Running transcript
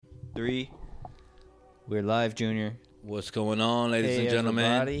3. We're live, Junior. What's going on, ladies and gentlemen?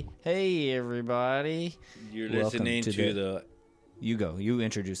 Everybody. Hey, everybody. You're listening to the... You go. You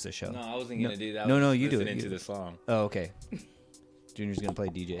introduce the show. No, I wasn't going to do that. No, you do it. Listening to the song. Oh, okay. Junior's going to play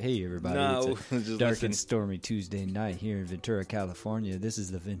DJ. Hey, everybody. No, it's a dark and stormy Tuesday night here in Ventura, California. This is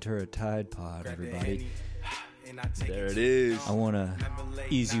the Ventura Tide Pod, everybody. There it is. I want to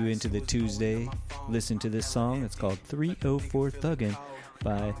ease you into the Tuesday. Listen to this song. It's called 304 Thuggin'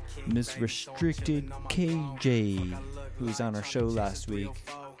 by Miss Restricted KJ, who was on our show last week.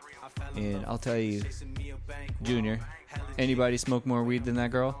 And I'll tell you, Junior, anybody smoke more weed than that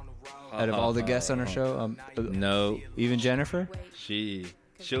girl? Out of all the guests on our show? No. Even Jennifer?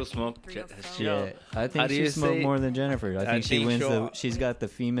 She'll smoke. Yeah, I think she smoked more than Jennifer. I think she wins she's got the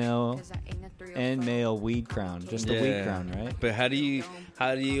female and male weed crown, just the weed crown, right? But how do you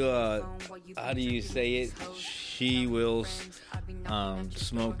say it? She will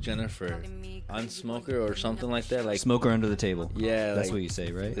smoke Jennifer, unsmoker or something like that. Like smoke her under the table. Yeah, that's what you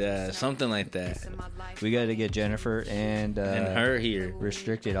say, right? Yeah, something like that. We got to get Jennifer and her here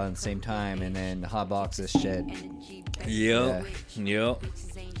Restricted on the same time, and then hotbox this shit. Yep.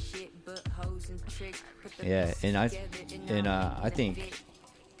 Yeah, and I think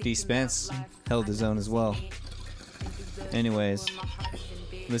D Spence held his own as well. Anyways,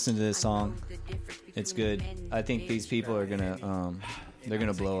 listen to this song. It's good. I think these people are they're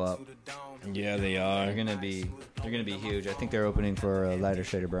gonna blow up. Yeah, they are. They're gonna be huge. I think they're opening for a Lighter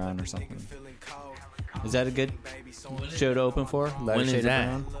Shade of Brown or something. Is that a good show to open for? When is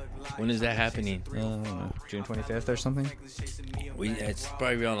that? When is that happening? I don't know. June 25th or something? It's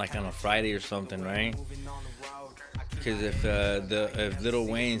probably on a Friday or something, right? Because if Lil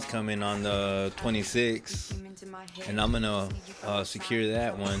Wayne's coming on the 26th, and I'm gonna secure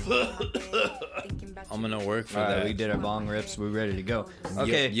that one, I'm gonna work for that. We did our bong rips. We're ready to go.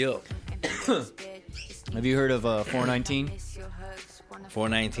 Okay. Yup. Have you heard of 419?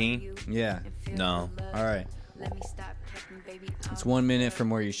 419? Yeah. No. All right. It's 1 minute from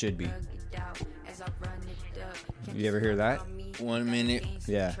where you should be. You ever hear that? 1 minute?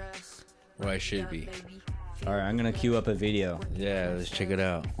 Yeah. Where I should be. All right, I'm going to cue up a video. Yeah, let's check it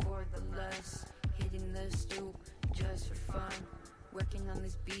out.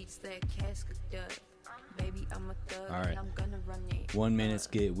 All right. 1 minute's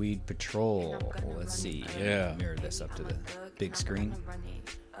get weed patrol. Let's see. Yeah. Mirror this up to the big screen.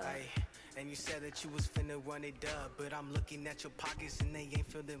 And you said that you was finna run it up, but I'm looking at your pockets and they ain't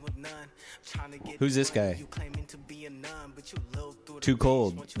filled with none. Trying to get Who's this guy? You claiming to be a nun, but you low through Too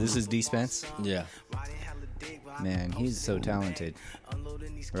Cold. This is D Spence? Yeah. Man, he's so talented.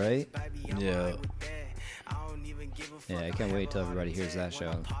 Right? Yeah. Yeah, I can't wait till everybody hears that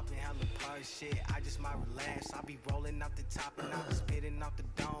show. I just might relax. I be rolling out the top and I be spitting out the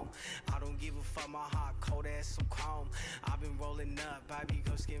dome. I don't give a fuck, my heart cold as some chrome. I've been rolling up, baby,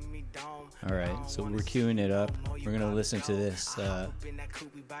 go give me dome. All right, so we're queuing it up. We're gonna listen to this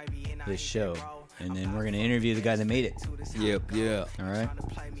show, and then we're gonna interview the guy that made it. Yep. Yeah. All right.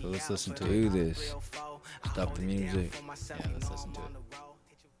 So let's listen to Do this. Stop the music. Yeah, let's listen to it.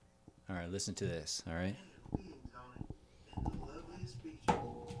 All right, listen to this. All right.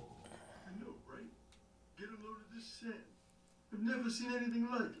 I've never seen anything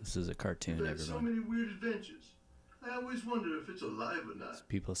like it. This is a cartoon, I've had so everyone. many weird adventures. I always wonder if it's alive or not. It's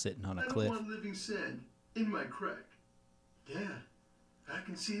people sitting on a I cliff. don't want living sand in my crack. Yeah, I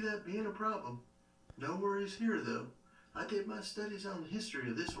can see that being a problem. No worries here, though. I did my studies on the history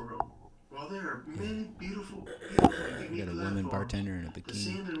of this world. While there are many beautiful We unique got a life woman forms, bartender in a the bikini.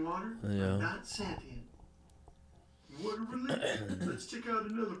 sand and water Yeah. are not sentient. What a relief. Let's check out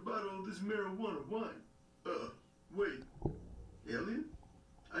another bottle of this marijuana wine. Wait. Alien?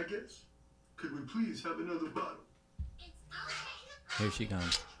 I guess. Could we please have another bottle? Here she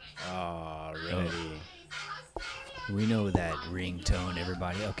comes. Already. We know that ringtone,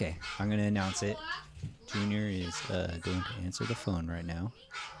 everybody. Okay, I'm gonna announce it. Junior is going to answer the phone right now.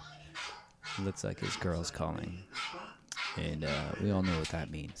 Looks like his girl's calling, and we all know what that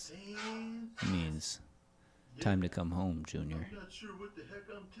means. It means time to come home, Junior. I'm not sure what the heck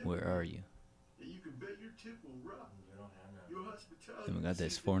I'm tipping. Where are you? You can bet your tip will rock. Your hospitality. And we got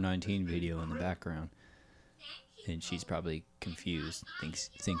this 419 video in the background, and she's probably confused. Thinks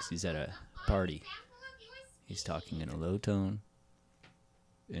he's at a party. He's talking in a low tone.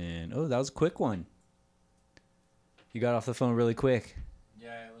 And that was a quick one. You got off the phone really quick.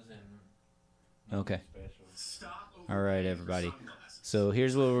 Yeah, it was in. Okay. All right, everybody. So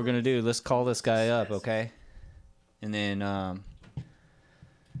here's what we're gonna do. Let's call this guy up, okay? And then, I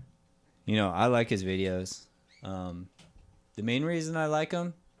like his videos. The main reason I like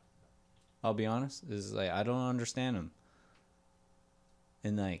him I'll be honest, is like I don't understand them.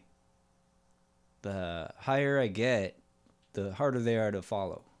 And like the higher I get, the harder they are to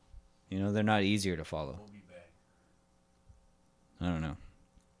follow. You know, they're not easier to follow. We'll be back. I don't know.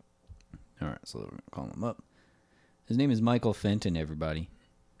 All right, so we're gonna call him up. His name is Michael Fenton, everybody.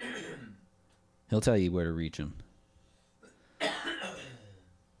 He'll tell you where to reach him.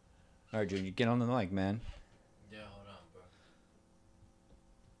 All right, Junior, get on the mic, man. Yeah, hold on,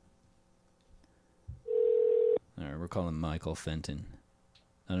 bro. All right, we're calling Michael Fenton.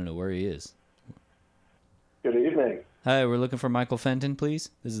 I don't know where he is. Good evening. Hi, we're looking for Michael Fenton, please.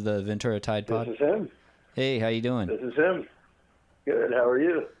 This is the Ventura Tide Pod. This is him. Hey, how you doing? This is him. Good. How are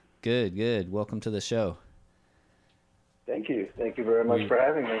you? Good, good. Welcome to the show. Thank you. Thank you very much for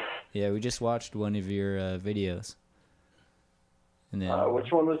having me. Yeah, we just watched one of your videos. And then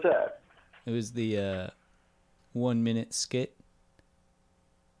Which one was that? it was the 1 minute skit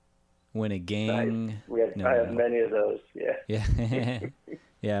when a gang. Nice. I have many of those. Yeah. Yeah,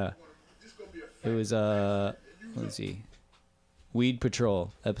 yeah. It was let's see, Weed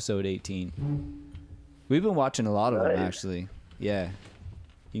Patrol episode 18. We've been watching a lot of them actually. Yeah,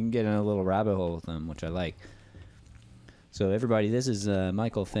 you can get in a little rabbit hole with them, which I like. So everybody, this is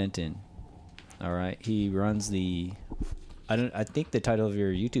Michael Fenton. All right, he runs the. I think the title of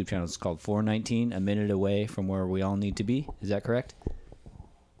your YouTube channel is called 419, a minute away from where we all need to be. Is that correct?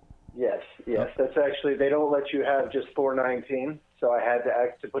 Yes. That's actually, they don't let you have just 419, so I had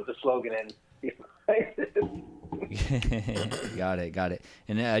to put the slogan in. Got it.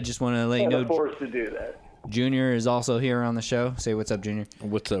 And I just want to let you know, I'm forced to do that. Junior is also here on the show. Say what's up, Junior.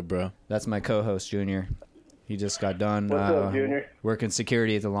 What's up, bro? That's my co-host, Junior. He just got done What's up, Junior? working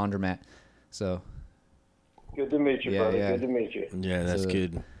security at the laundromat. So Good to meet you, buddy. yeah. Good to meet you. Yeah, that's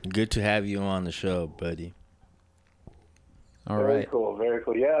good. Good to have you on the show, buddy. all Very right. cool. Very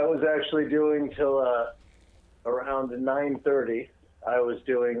cool. Yeah, I was actually doing till around 9:30. I was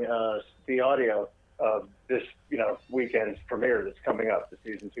doing the audio of this, weekend's premiere that's coming up, the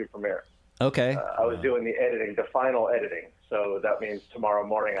season 2 premiere. Okay. I was doing the editing, the final editing. So that means tomorrow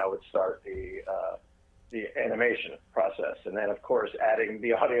morning I would start the animation process, and then of course adding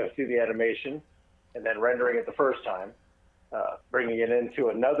the audio to the animation, and then rendering it the first time, bringing it into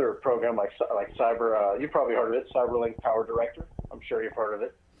another program like Cyber. You probably heard of it, CyberLink Power Director. I'm sure you've heard of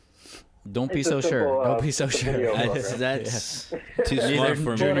it. Don't be It's so a sure. simple, Don't be so it's a sure. video That's too Neither smart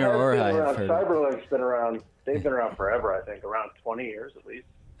for me. Junior or I have heard. CyberLink's been around. They've been around forever. I think around 20 years at least.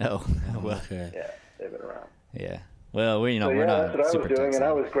 Oh, well, Okay. Yeah, they've been around. yeah. Well, we're So we're yeah, not that's what I super was doing, and I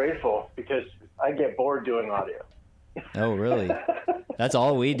tech-savvy. was grateful because I get bored doing audio. Oh, really? That's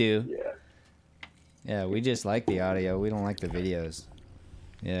all we do. Yeah. Yeah, we just like the audio. We don't like the videos.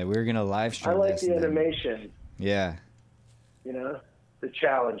 Yeah, we're gonna live I stream like this. the and then- animation, Yeah, the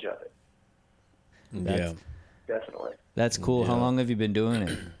challenge of it. Yeah. Definitely. that's cool. How Yeah. long have you been doing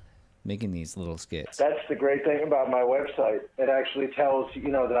it? Making these little skits. That's the great thing about my website. It actually tells,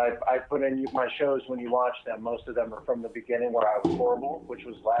 that I put in my shows when you watch them. Most of them are from the beginning where I was horrible, which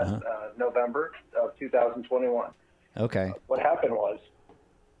was last November of 2021. Okay. What happened was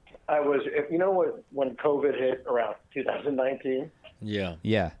I was, when COVID hit around 2019, Yeah.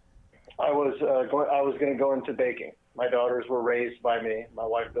 Yeah. I was going to go into baking. My daughters were raised by me. My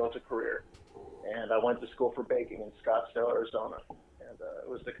wife built a career, and I went to school for baking in Scottsdale, Arizona. And it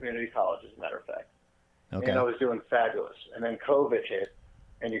was the community college, as a matter of fact. Okay. And I was doing fabulous. And then COVID hit,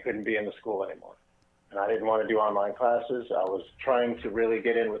 and you couldn't be in the school anymore. And I didn't want to do online classes. I was trying to really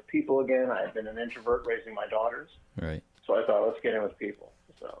get in with people again. I had been an introvert raising my daughters. Right. So I thought, let's get in with people.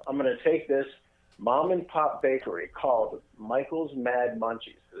 So I'm going to take this mom and pop bakery called Michael's Mad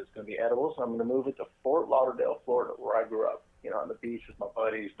Munchies, because it's going to be edibles. I'm going to move it to Fort Lauderdale, Florida, where I grew up, on the beach with my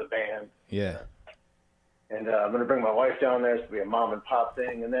buddies, the band. Yeah. And I'm going to bring my wife down there. It's going to be a mom and pop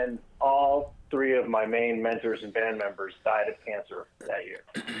thing. And then all 3 of my main mentors and band members died of cancer that year.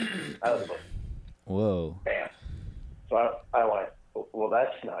 I was like, Whoa. bam. So I went, well,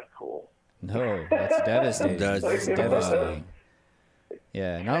 that's not cool. No, that's devastating. That's devastating.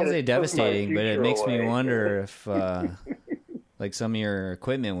 Yeah, not And only it took my devastating, but it future makes me away. wonder if, like, some of your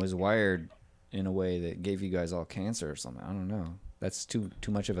equipment was wired in a way that gave you guys all cancer or something. I don't know. That's too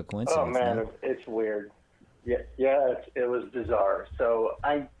much of a coincidence. Oh, man, no? it's weird. Yeah, it was bizarre. So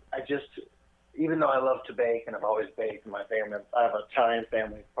I just, even though I love to bake, and I've always baked in my family, I have an Italian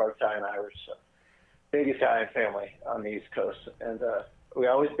family, part Italian, Irish, so big Italian family on the East Coast. And we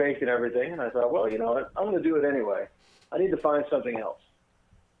always baked and everything. And I thought, well, you know what? I'm going to do it anyway. I need to find something else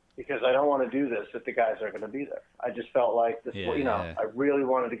because I don't want to do this if the guys aren't going to be there. I just felt like this, Yeah. I really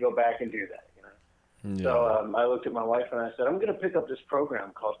wanted to go back and do that. Yeah. So I looked at my wife and I said, I'm going to pick up this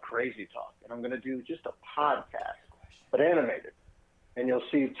program called Crazy Talk, and I'm going to do just a podcast, but animated. And you'll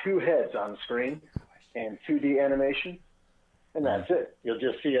see two heads on screen and 2D animation, and that's it. You'll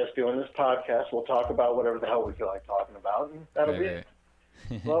just see us doing this podcast. We'll talk about whatever the hell we feel like talking about, and that'll be it.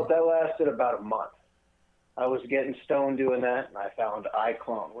 Well, that lasted about a month. I was getting stoned doing that, and I found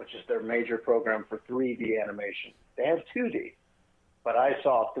iClone, which is their major program for 3D animation. They have 2D, but I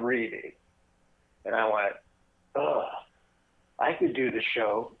saw 3D. And I went, ugh, I could do the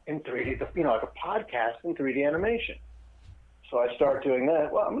show in 3D, like a podcast in 3D animation. So I started doing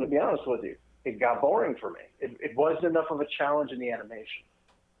that. Well, I'm going to be honest with you. It got boring for me. It wasn't enough of a challenge in the animation.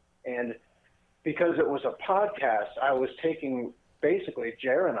 And because it was a podcast, I was taking basically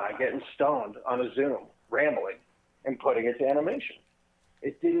Jer and I getting stoned on a Zoom, rambling, and putting it to animation.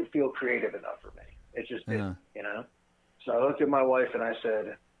 It didn't feel creative enough for me. It just didn't, So I looked at my wife and I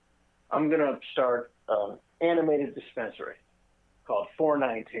said, I'm going to start an animated dispensary called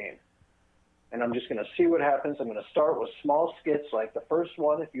 419. And I'm just going to see what happens. I'm going to start with small skits like the first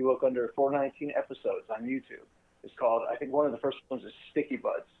one, if you look under 419 episodes on YouTube, is called, I think one of the first ones is Sticky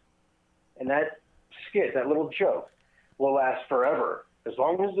Buds. And that skit, that little joke, will last forever. As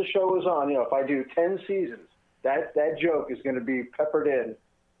long as the show is on, if I do 10 seasons, that joke is going to be peppered in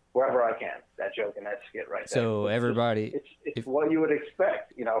wherever I can, that joke and that skit right there. So everybody... It's what you would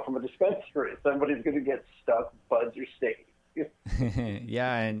expect, from a dispensary. Somebody's going to get stuck, buds are sticky.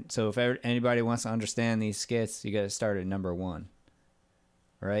 Yeah, and so if anybody wants to understand these skits, you got to start at number 1,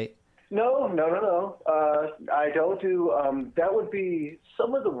 right? No. I don't do, that would be,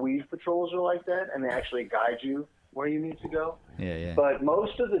 some of the weed patrols are like that, and they actually guide you where you need to go. Yeah. But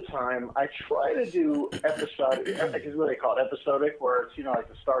most of the time, I try to do episodic, I think is what they call it, episodic, where it's, like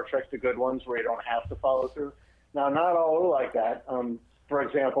the Star Trek, the good ones, where you don't have to follow through. Now, not all are like that. For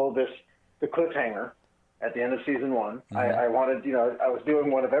example, the cliffhanger at the end of season 1, mm-hmm. I wanted, I was doing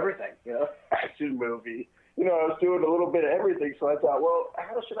one of everything, action movie. I was doing a little bit of everything, so I thought, well,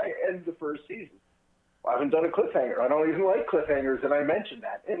 how should I end the first season? Well, I haven't done a cliffhanger. I don't even like cliffhangers, and I mentioned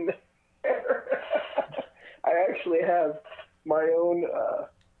that in there. I actually have my own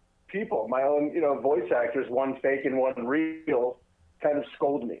people, my own, voice actors, one fake and one real, kind of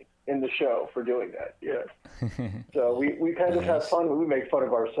scold me in the show for doing that. Yeah. So we kind of have fun. We make fun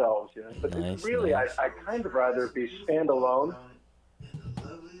of ourselves. But really, I kind of rather be standalone.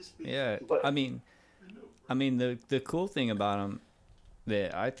 Yeah. But, I mean, the cool thing about them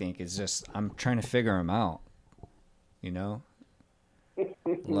that I think is just I'm trying to figure them out.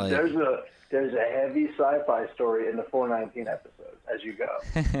 Like, there's a heavy sci-fi story in the 419 episodes as you go,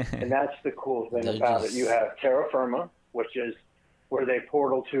 and that's the cool thing about it. You have terra firma, which is where they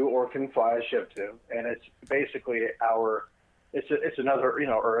portal to or can fly a ship to, and it's basically it's another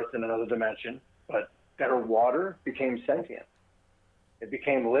Earth in another dimension, but their water became sentient. It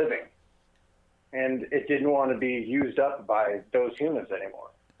became living, and it didn't want to be used up by those humans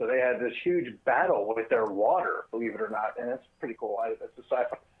anymore. So they had this huge battle with their water, believe it or not, and it's pretty cool. That's a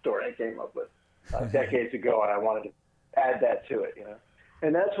sci-fi story I came up with decades ago, and I wanted to add that to it,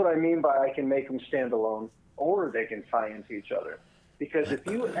 And that's what I mean by I can make them stand alone, or they can tie into each other. Because if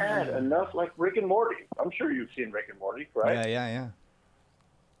you add enough, like Rick and Morty, I'm sure you've seen Rick and Morty, right? Yeah.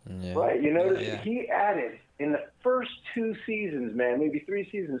 Right, you notice he added in the first 2 seasons, man, maybe 3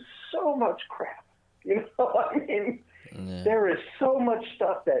 seasons, so much crap. I mean, there is so much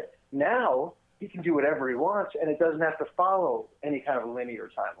stuff that now he can do whatever he wants, and it doesn't have to follow any kind of linear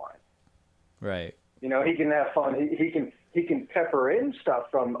timeline. Right. He can have fun. He can pepper in stuff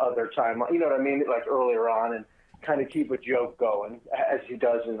from other timelines. You know what I mean? Like earlier on, and kind of keep a joke going, as he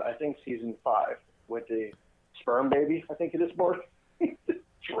does in, I think, season 5 with the sperm baby. I think it is more.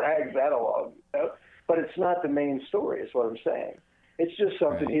 Drags that along, but it's not the main story. Is what I'm saying. It's just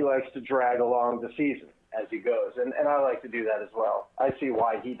something he likes to drag along the season as he goes, and I like to do that as well. I see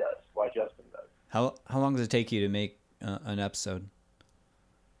why he does, why Justin does. How long does it take you to make an episode?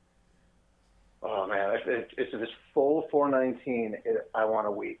 Oh man, if it's this full 419, I want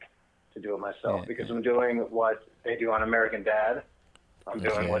a week to do it myself because I'm doing what they do on American Dad. I'm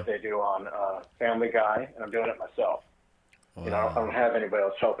doing what they do on Family Guy, and I'm doing it myself. Wow. I don't have anybody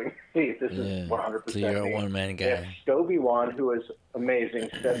else helping me. This is 100% so you're me. a one-man guy. If Scobie-Wan, who is amazing,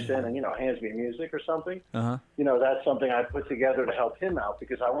 steps in and, hands me music or something, that's something I put together to help him out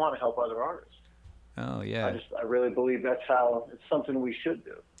because I want to help other artists. Oh, yeah. I really believe that's how it's something we should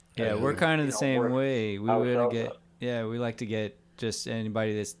do. Yeah, we're kind of the same way. We like to get just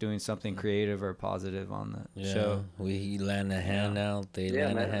anybody that's doing something creative or positive on the show. We lend a hand out. They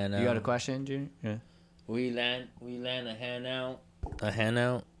lend a hand out. You got a question, Junior? Yeah. We lend a hand out. A hand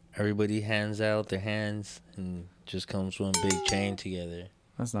out. everybody hands out their hands and just comes one big chain together.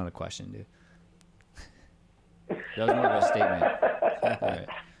 That's not a question, dude. That was more of a statement. All right.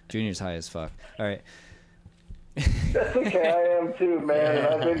 Junior's high as fuck. All right. That's okay. I am too, man. And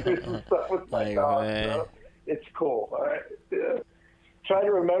I've been through some stuff with my dog. So it's cool. All right. Yeah. Trying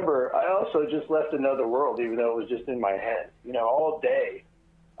to remember, I also just left another world, even though it was just in my head. You know, all day,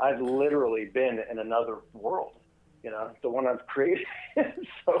 I've literally been in another world. You know, the one I've created.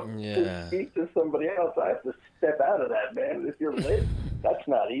 So to speak to somebody else, I have to step out of that, man. If you're lit, that's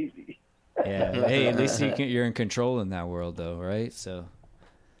not easy. Yeah. Hey, at least you're in control in that world, though, right? So.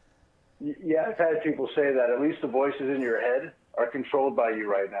 Yeah, I've had people say that. At least the voices in your head are controlled by you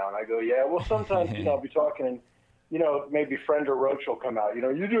right now. And I go, yeah. Well, sometimes I'll be talking, and maybe friend or Roach will come out. You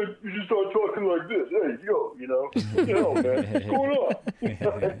just start talking like this. Hey, yo, man, what's going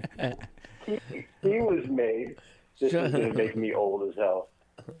on? He was made. This is going to make me old as hell.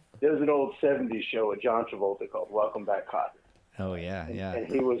 There's an old '70s show with John Travolta called Welcome Back, Kotter. Oh yeah, yeah. And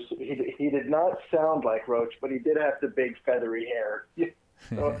he did not sound like Roach, but he did have the big feathery hair.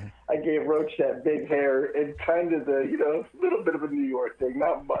 So I gave Roach that big hair and kind of the little bit of a New York thing,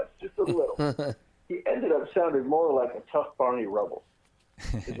 not much, just a little. He ended up sounding more like a tough Barney Rubble.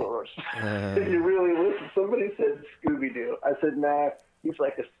 Is what Roach. If you really listen, somebody said Scooby Doo. I said, nah, he's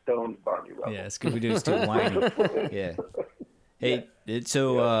like a stoned Barney Rubble. Yeah, Scooby Doo's too whiny. Yeah. Hey,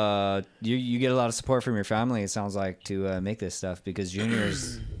 so you get a lot of support from your family, it sounds like, to make this stuff, because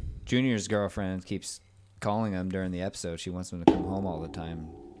Junior's girlfriend keeps calling him during the episode. She wants him to come home all the time.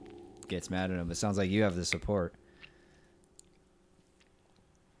 Gets mad at him. It sounds like you have the support.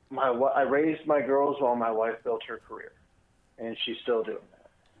 I raised my girls while my wife built her career, and she's still doing that.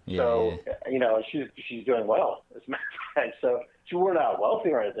 Yeah, so, she's doing well, as a matter of fact. So we're not wealthy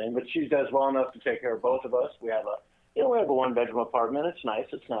or anything, but she does well enough to take care of both of us. We have a one-bedroom apartment. It's nice.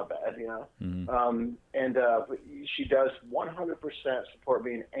 It's not bad, Mm-hmm. And she does 100% support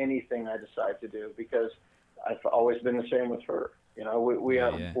me in anything I decide to do, because I've always been the same with her.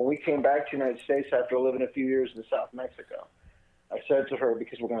 When we came back to the United States after living a few years in South Mexico, I said to her,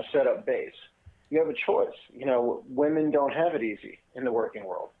 because we're going to set up base, you have a choice. Women don't have it easy in the working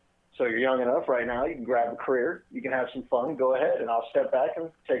world. So you're young enough right now, you can grab a career, you can have some fun, go ahead, and I'll step back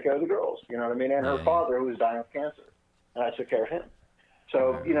and take care of the girls. You know what I mean? And her father, who was dying of cancer. And I took care of him.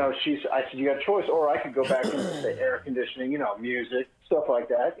 So, I said, you got a choice, or I could go back into the air conditioning, music, stuff like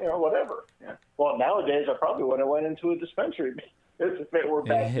that, whatever. Yeah. Well, nowadays, I probably would have went into a dispensary if it were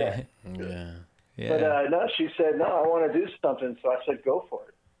back then. Yeah. But no, she said, no, I want to do something. So I said, go for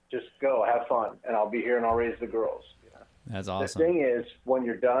it. Just go, have fun, and I'll be here and I'll raise the girls. That's awesome. The thing is, when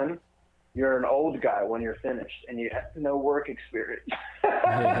you're done, you're an old guy when you're finished, and you have no work experience.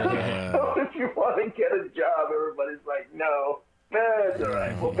 So if you want to get a job, everybody's like, no, it's all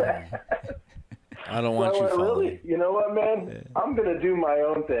right, we'll back. I don't want you falling. Really, you know what, man? I'm going to do my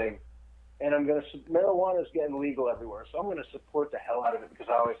own thing, and marijuana is getting legal everywhere, so I'm going to support the hell out of it, because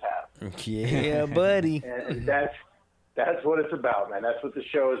I always have. Yeah, buddy. And that's what it's about, man. That's what the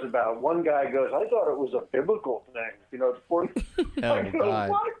show is about. One guy goes, I thought it was a biblical thing.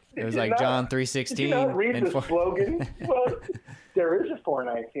 God. It was like John 3:16. Did you not read the slogan? Well, there is a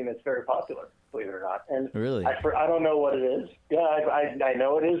 419 that's very popular, believe it or not. And really? I don't know what it is. Yeah, I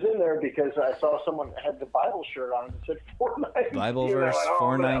know it is in there, because I saw someone had the Bible shirt on that said 419. Bible verse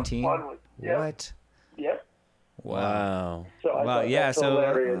 419? What? Yep. Wow. So yeah, so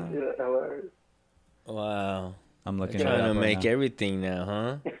hilarious. Hilarious. Wow. I'm looking You're trying to right make now. everything now,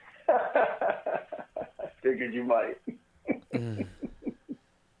 huh? Figured you might.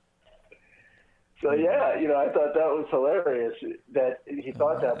 So yeah, I thought that was hilarious that he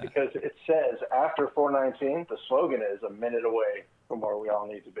thought that, because it says after 419, the slogan is a minute away from where we all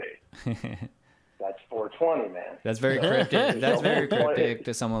need to be. That's 420, man. That's very cryptic. That's very cryptic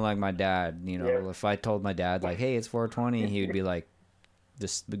to someone like my dad. If I told my dad, like, hey, it's 420, he would be like,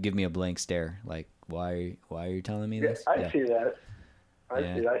 just give me a blank stare. Like, why are you telling me this? I see that. I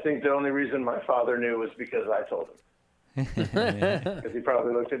see that. I think the only reason my father knew was because I told him. Because he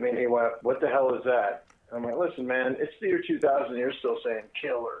probably looked at me and he went, what the hell is that? And I'm like, listen, man, it's the year 2000 and you're still saying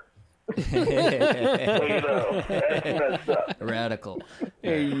killer. So, that's messed up. Radical.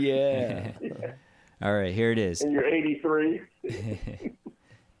 Yeah. All right, here it is. And you're 83.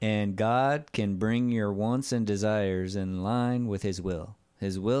 And God can bring your wants and desires in line with his will.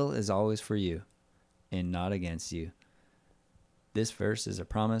 His will is always for you and not against you. This verse is a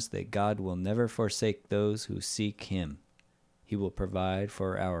promise that God will never forsake those who seek him. He will provide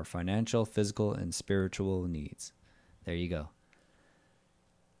for our financial, physical, and spiritual needs. There you go.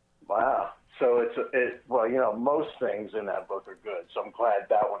 Wow. So well, you know, most things in that book are good. So I'm glad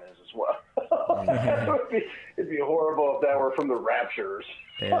that one is as well. It'd be horrible if that were from the Raptures.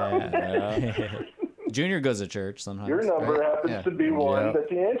 Yeah. Junior goes to church sometimes. Your number right? happens to be one that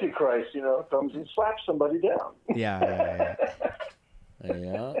the Antichrist, you know, comes and slaps somebody down. Yeah.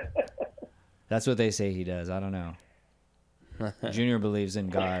 Yeah. That's what they say he does. I don't know. Junior believes in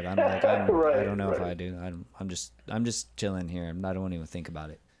God. I'm like, I don't know if I do. I'm just chilling here. I don't even think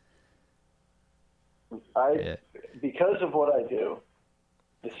about it. Because of what I do,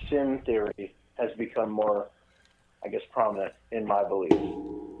 the sin theory has become more, I guess, prominent in my beliefs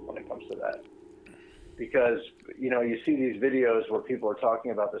when it comes to that. Because, you know, you see these videos where people are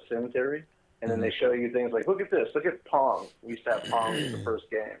talking about the sin theory, and then they show you things like, look at this, look at Pong. We used to have Pong as the first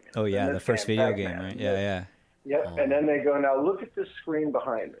game. You know? Oh, yeah, the first video game, right? Yeah. Yep, and then they go, now look at this screen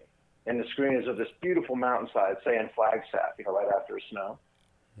behind me. And the screen is of this beautiful mountainside, say in Flagstaff, you know, right after a snow.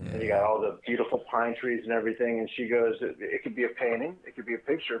 Yeah. And you got all the beautiful pine trees and everything. And she goes, it could be a painting, it could be a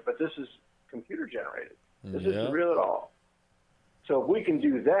picture, but this is computer generated. This isn't real at all. So if we can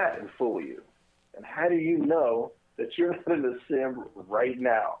do that and fool you, and how do you know that you're not in the sim right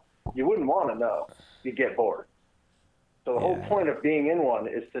now? You wouldn't want to know. You'd get bored. So the whole point of being in one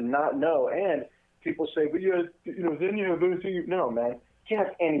is to not know. And people say, but you know, then you have anything. No, man, you can't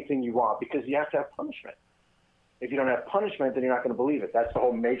have anything you want because you have to have punishment. If you don't have punishment, then you're not going to believe it. That's the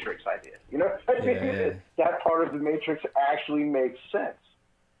whole Matrix idea. You know, that part of the Matrix actually makes sense.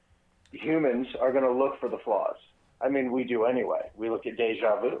 Humans are going to look for the flaws. I mean, we do anyway. We look at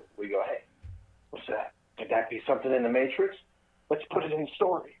deja vu. We go, hey, what's that? Could that be something in the Matrix? Let's put it in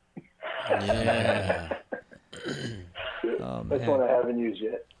story. Yeah. That's one I haven't used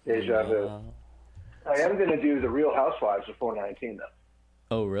yet. Deja vu. I am going to do the Real Housewives of 419, though.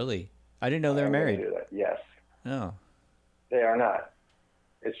 Oh, really? I didn't know they were married. Do that. Yes. Oh. They are not.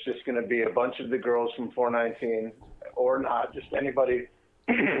 It's just going to be a bunch of the girls from 419, or not, just anybody,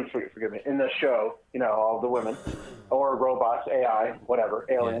 forgive me, in the show, you know, all the women, or robots, AI, whatever,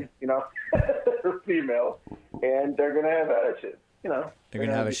 alien, you know, or female, and they're going to have attitude, you know. They're going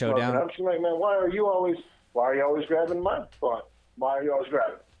to have a showdown? I'm just like, man, why are you always grabbing my butt? Why are you always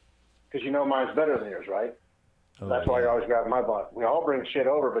grabbing? Because you know mine's better than yours, right? Oh, that's why you're always grabbing my butt. We all bring shit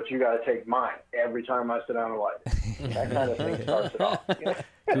over, but you got to take mine every time I sit down and wipe. That kind of thing starts it off. You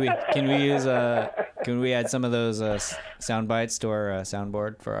know? Can we add some of those sound bites to our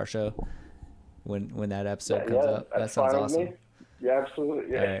soundboard for our show when that episode comes up? That sounds awesome. Me. Yeah,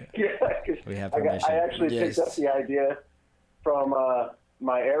 absolutely. Yeah, right. Yeah. We have permission. I actually picked up the idea from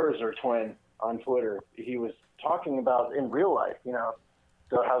my Arizer twin on Twitter. He was talking about in real life, you know,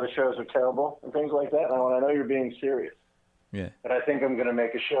 how the shows are terrible and things like that. And I know you're being serious. Yeah. But I think I'm going to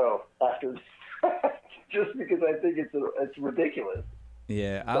make a show after this just because I think it's ridiculous.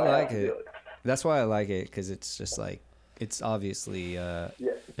 Yeah, I like it. That's why I like it, because it's just like, it's obviously a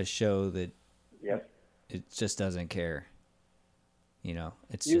show that it just doesn't care. You know,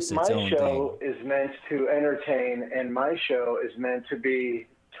 it's just its own thing. My show is meant to entertain, and my show is meant to be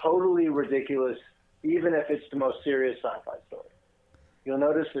totally ridiculous, even if it's the most serious sci-fi story. You'll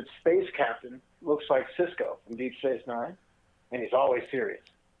notice that Space Captain looks like Cisco from Deep Space Nine, and he's always serious.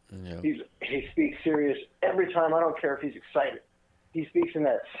 Yeah. He speaks serious every time. I don't care if he's excited. He speaks in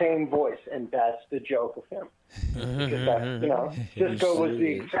that same voice, and that's the joke of him. Because that's, you know, Cisco was the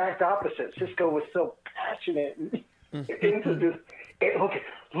exact opposite. Cisco was so passionate and into this.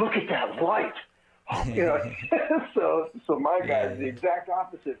 Look at that light. You know, so my guy's the exact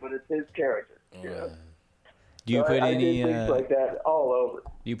opposite, but it's his character. You know? Do you put any things like that all over?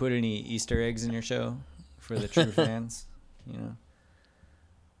 Do you put any Easter eggs in your show for the true fans? You know.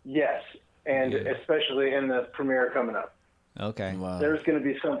 Yes, and especially in the premiere coming up. Okay. Wow. There's going to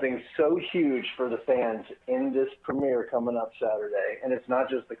be something so huge for the fans in this premiere coming up Saturday, and it's not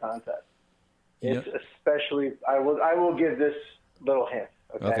just the contest. It's especially. I will give this little hint.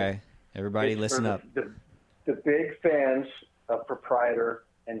 Okay. Everybody, listen up. The big fans of Proprietor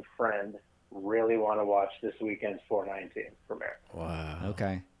and Friend really want to watch this weekend's 419 premiere. Wow.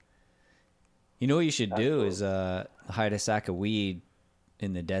 Okay. You know what you should do is hide a sack of weed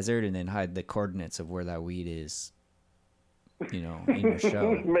in the desert and then hide the coordinates of where that weed is. You know, in your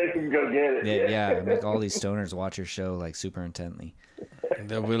show. Make them go get it. Yeah, make all these stoners watch your show like super intently.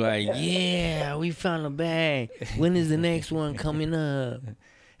 They'll be like, "Yeah, we found a bag. When is the next one coming up?"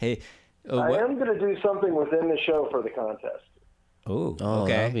 Hey, I am going to do something within the show for the contest. Oh,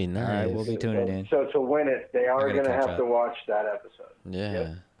 okay. That'd be nice. All right, we'll be tuning in. So to win it, they are going to have to watch that episode. Yeah.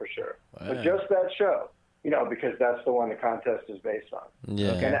 Yep, for sure. Wow. But just that show, you know, because that's the one the contest is based on.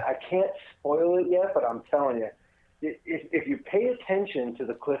 Yeah. And I can't spoil it yet, but I'm telling you, if you pay attention to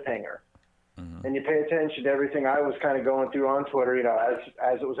the cliffhanger and you pay attention to everything I was kind of going through on Twitter, you know,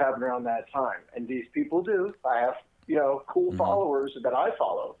 as it was happening around that time. And these people do. I have, you know, cool followers that I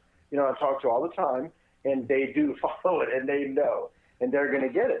follow, you know, I talk to all the time, and they do follow it, and they know, and they're going to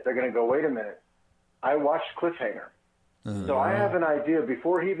get it. They're going to go, wait a minute, I watched Cliffhanger. So I have an idea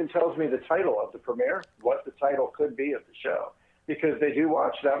before he even tells me the title of the premiere, what the title could be of the show, because they do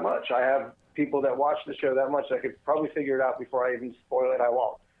watch that much. I have people that watch the show that much. I could probably figure it out before I even spoil it. I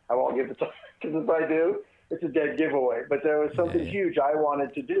won't give the title, because if I do, it's a dead giveaway. But there was something huge I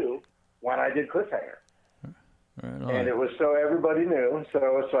wanted to do when I did Cliffhanger. And it was so everybody knew.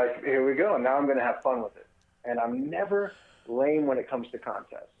 So it's like, here we go. Now I'm going to have fun with it. And I'm never lame when it comes to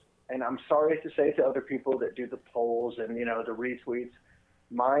contests. And I'm sorry to say to other people that do the polls and, you know, the retweets,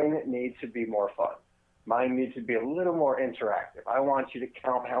 mine needs to be more fun. Mine needs to be a little more interactive. I want you to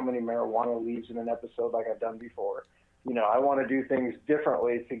count how many marijuana leaves in an episode like I've done before. You know, I want to do things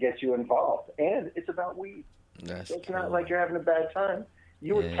differently to get you involved. And it's about weed. It's not like you're having a bad time.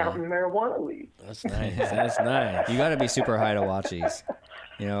 You were counting marijuana leaves. That's nice. That's nice. You got to be super high to watch these.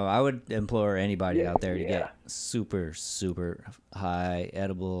 You know, I would implore anybody out there to get super, super high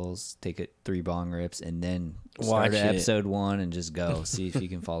edibles, take it 3 bong rips, and then start at episode 1 and just go. See if you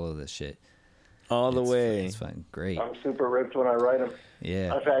can follow this shit. All the way. It's fun. Great. I'm super ripped when I write them.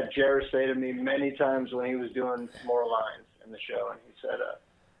 Yeah. I've had Jared say to me many times when he was doing more lines in the show, and he said,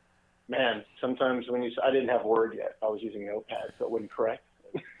 man, sometimes when I didn't have Word yet. I was using Notepad, so it wouldn't correct.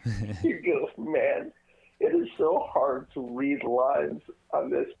 You go, man, it is so hard to read lines on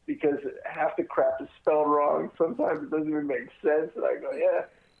this because half the crap is spelled wrong. Sometimes it doesn't even make sense. And I go, yeah,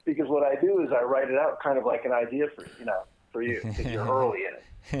 because what I do is I write it out kind of like an idea for you, because you're early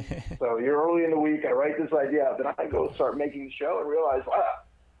in it. So you're early in the week. I write this idea out. Then I go start making the show and realize, wow,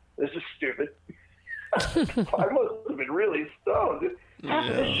 this is stupid. I must have been really stoned.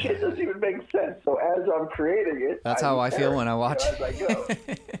 Half of this shit doesn't even make sense. So as I'm creating it, that's how I feel when I watch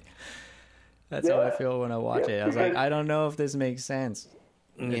it. That's how I feel when I watch it. I was like, I don't know if this makes sense.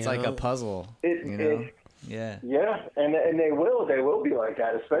 It's like a puzzle, you know? Yeah, and they will be like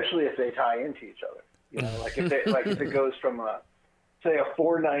that, especially if they tie into each other. You know, like if it goes from say a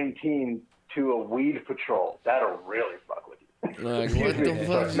 419 to a weed patrol, that'll really fuck with you. Like, what the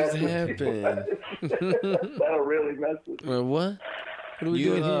fuck just happened? That'll really mess with you. What? What are we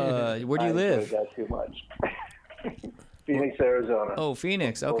doing here? Where do you live? That too much. Phoenix, Arizona. Oh,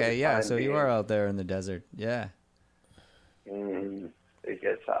 Phoenix. Okay, yeah. So you are out there in the desert. Yeah. It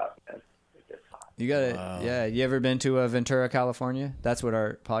gets hot, man. It gets hot. You got it. Wow. Yeah. You ever been to Ventura, California? That's what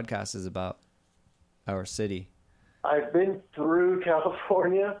our podcast is about. Our city. I've been through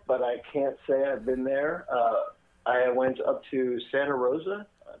California, but I can't say I've been there. I went up to Santa Rosa.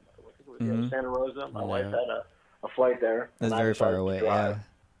 I think it was Santa Rosa. My wife had a flight there. That's very far away. Yeah.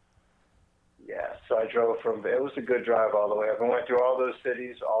 Yeah, so I drove it was a good drive all the way up. I went through all those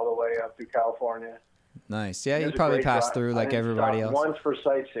cities all the way up through California. Nice. Yeah, you probably passed through like everybody else. Once for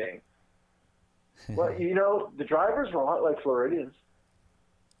sightseeing. Well, you know, the drivers were a lot like Floridians.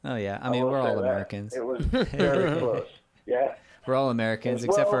 Oh, yeah. I mean, we're all Americans. It was very close. Yeah. We're all Americans,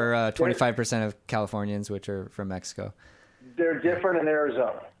 except for 25% of Californians, which are from Mexico. They're different in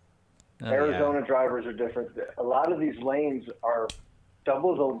Arizona. Arizona drivers are different. A lot of these lanes are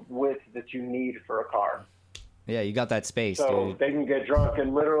double the width that you need for a car. Yeah, you got that space, so dude. They can get drunk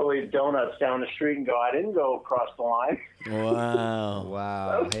and literally donuts down the street and go, I didn't go across the line. Wow.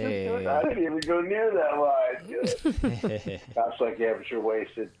 Wow. Hey. I didn't even go near that line. I was like, yeah, but you're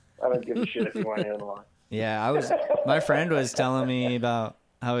wasted. I don't give a shit if you went near the line. Yeah, my friend was telling me about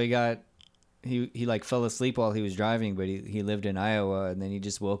how he like fell asleep while he was driving, but he lived in Iowa, and then he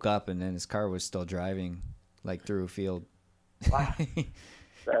just woke up and then his car was still driving like through a field. Wow.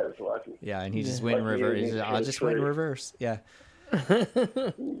 That is lucky. Yeah, and he just went in reverse. He said, I'll just went in reverse. Yeah.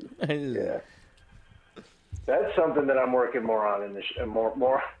 Yeah. That's something that I'm working more on in the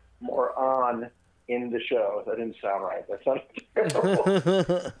more on in the show. That didn't sound right. That sounded terrible.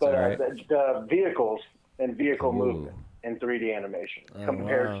 But the vehicles and vehicle movement in 3D animation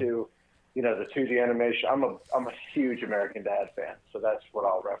compared to, you know, the 2D animation. I'm a huge American Dad fan, so that's what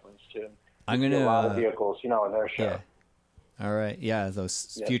I'll reference to. I'm gonna a lot of vehicles, you know, in their show. Yeah. All right. Yeah,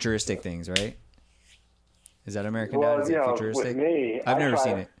 those futuristic things, right? Is that American Dad? Is it futuristic? With me, I've never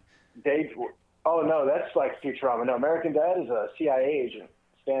seen it. Oh, no, that's like Futurama. No, American Dad is a CIA agent,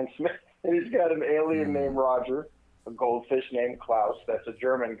 Stan Smith, and he's got an alien named Roger, a goldfish named Klaus. That's a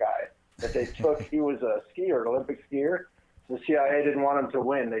German guy that they took. He was a skier, an Olympic skier. The CIA didn't want him to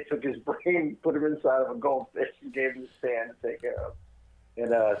win. They took his brain, put him inside of a goldfish, and gave him Stan to take care of.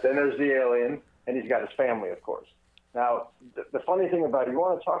 And then there's the alien, and he's got his family, of course. Now, the funny thing about it, you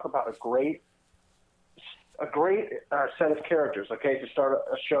want to talk about a great set of characters, okay, to start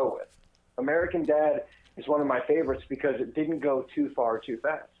a show with. American Dad is one of my favorites because it didn't go too far too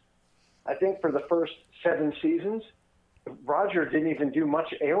fast. I think for the first 7 seasons, Roger didn't even do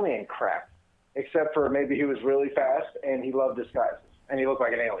much alien crap, except for maybe he was really fast and he loved disguises and he looked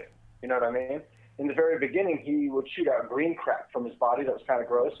like an alien. You know what I mean? In the very beginning, he would shoot out green crap from his body that was kind of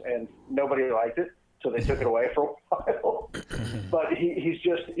gross, and nobody liked it, so they took it away for a while. But he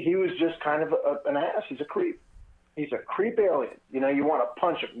was just kind of an ass. He's a creep. He's a creep alien. You know, you want to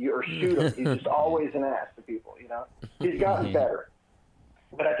punch him or shoot him. He's just always an ass to people, you know? He's gotten better.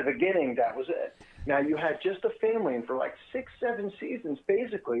 But at the beginning, that was it. Now, you had just a family, and for like 6, 7 seasons,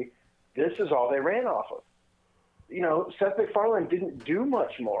 basically, this is all they ran off of. You know, Seth MacFarlane didn't do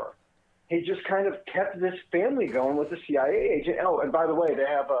much more. He just kind of kept this family going with the CIA agent. Oh, and by the way, they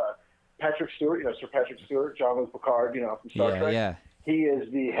have Patrick Stewart, you know, Sir Patrick Stewart, Jean-Luc Picard, you know, from Star Trek. Yeah. He is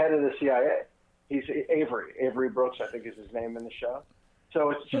the head of the CIA. He's Avery Brooks, I think is his name in the show. So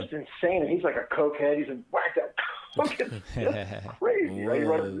it's just insane. And he's like a cokehead. He's a whacked out coke. It's just crazy. Right? He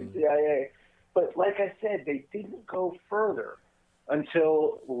runs the CIA. But like I said, they didn't go further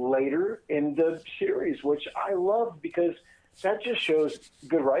until later in the series, which I love because that just shows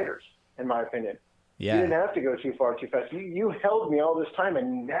good writers, in my opinion. Yeah. You didn't have to go too far too fast. You held me all this time,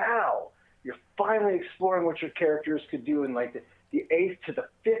 and now you're finally exploring what your characters could do in like the 8th to the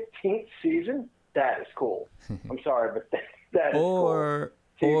 15th season. That is cool. I'm sorry, but that is cool.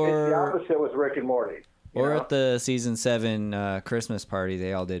 See, it's the opposite with Rick and Morty. Or at the season 7 Christmas party,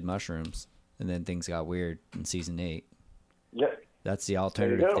 they all did mushrooms, and then things got weird in season 8. Yep. That's the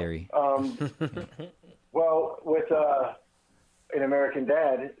alternative theory. Well, with in American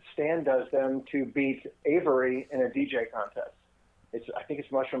Dad, Stan does them to beat Avery in a DJ contest. I think it's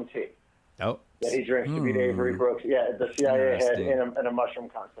mushroom tea. Oh. That he drinks to beat Avery Brooks. Yeah, the CIA head in a mushroom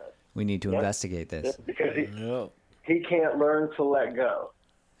contest. We need to investigate this. Because he can't learn to let go.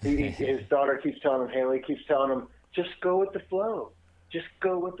 His daughter keeps telling him, Haley keeps telling him, just go with the flow. Just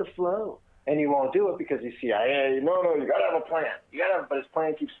go with the flow. And he won't do it because he's CIA. No, you got to have a plan. But his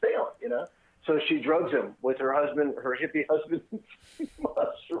plan keeps failing, you know? So she drugs him with her hippie husband's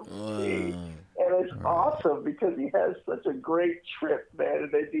mushroom tea. And it's awesome because he has such a great trip, man.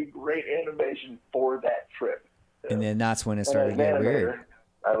 And they do great animation for that trip. And then that's when it started to get weird.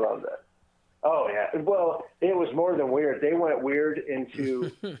 I love that. Oh, yeah. Well, it was more than weird. They went weird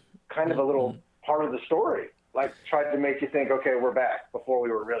into kind of a little part of the story. Like, tried to make you think, okay, we're back, before we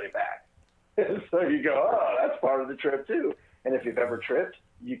were really back. So you go, oh, that's part of the trip, too. And if you've ever tripped,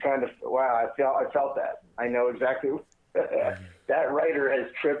 you kind of, wow, I felt that. I know exactly. That writer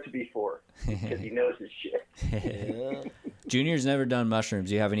has tripped before because he knows his shit. Junior's never done mushrooms.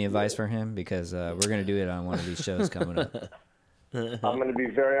 Do you have any advice for him? Because we're going to do it on one of these shows coming up. I'm going to be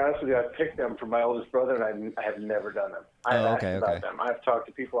very honest with you. I picked them from my oldest brother, and I have never done them. I've asked about them. I've talked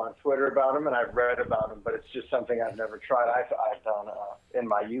to people on Twitter about them, and I've read about them, but it's just something I've never tried. I've done, in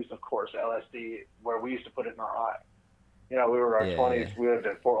my youth, of course, LSD, where we used to put it in our eye. You know, we were in our 20s. We lived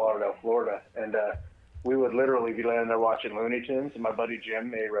in Fort Lauderdale, Florida, and we would literally be laying there watching Looney Tunes, and my buddy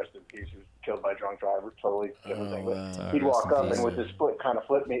Jim, may he rest in peace, he was killed by a drunk driver, totally different thing. But he'd walk up and with his foot kind of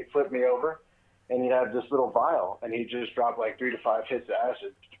flip me over, and he'd have this little vial, and he'd just drop like 3 to 5 hits of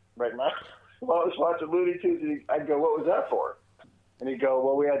acid right in my while I was watching Looney Tunes, and I'd go, what was that for? And he'd go,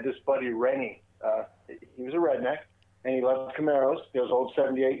 well, we had this buddy, Rennie. He was a redneck, and he loved Camaros, those old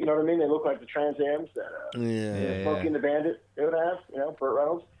 78, you know what I mean? They look like the Trans Ams that Smokey and the Bandit they would have, you know, Burt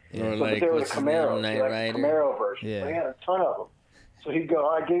Reynolds. Or but like, there was what's a his name, Camaro, Knight like Rider? Camaro version. Yeah. They had a ton of them. So he'd go,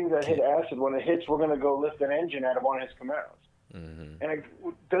 I gave you that hit of acid. When it hits, we're going to go lift an engine out of one of his Camaros. And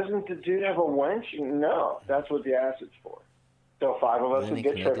doesn't the dude have a winch? No, that's what the acid's for. So 5 of us would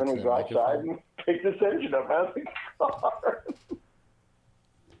get tripping and go outside and pick this engine up out of the car.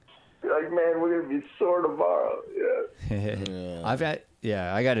 Be like, man, we're going to be sore tomorrow. Yeah. I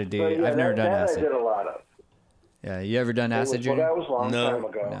got to do it. So, I've never done acid. I did a lot of. Yeah, you ever done acid, Junior? Well, that was a long time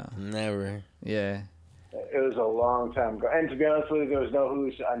ago. No. Never. Yeah. It was a long time ago. And to be honest with you, there was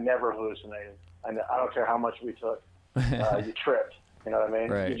no I never hallucinated. I don't care how much we took. You tripped. You know what I mean?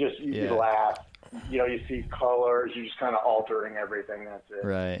 Right. You laugh. You know, you see colors. You're just kind of altering everything. That's it.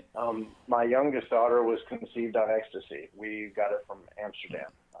 Right. My youngest daughter was conceived on ecstasy. We got it from Amsterdam.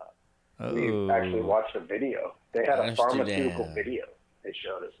 We actually watched a video. They had a pharmaceutical video. They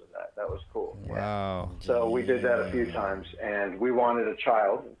showed us of that. That was cool. Wow. So we did that a few times, and we wanted a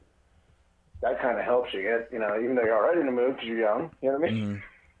child. That kind of helps you get, you know, even though you're already in the mood because you're young, you know what I mean?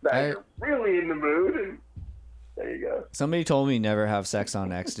 You're really in the mood, and there you go. Somebody told me never have sex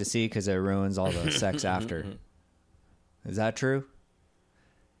on ecstasy because it ruins all the sex after. Is that true?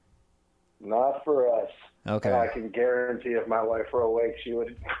 Not for us. Okay. And I can guarantee if my wife were awake, she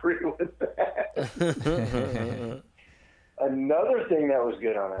would agree with that. Another thing that was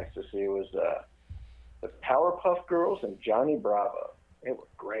good on Ecstasy was the Powerpuff Girls and Johnny Bravo. They were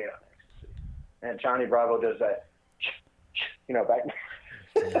great on Ecstasy. And Johnny Bravo does that, back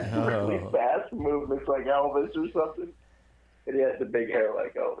really fast movements like Elvis or something. And he has the big hair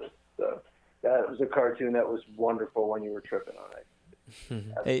like Elvis. So that was a cartoon that was wonderful when you were tripping on it.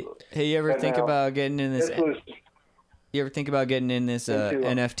 Hey, you ever think about getting in this? You ever think about getting in this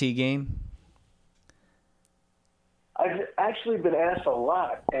NFT game? I've actually been asked a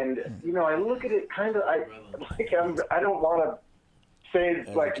lot, and I look at it kind of. I don't want to say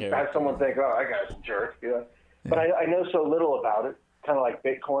have someone think, "Oh, that guy's a jerk," But I know so little about it, kind of like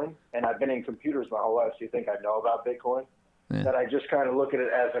Bitcoin, and I've been in computers my whole life. So you think I know about Bitcoin? Yeah. That I just kind of look at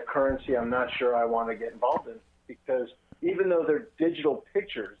it as a currency. I'm not sure I want to get involved in, because even though they're digital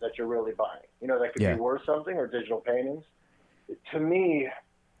pictures that you're really buying, that could be worth something, or digital paintings, to me,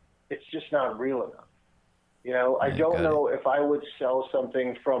 it's just not real enough. I don't know if I would sell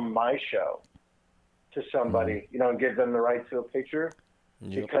something from my show to somebody, and give them the right to a picture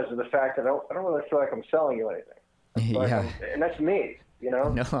because of the fact that I don't really feel like I'm selling you anything. And that's me,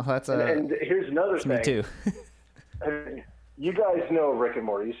 No, that's and here's another thing. Me too. You guys know Rick and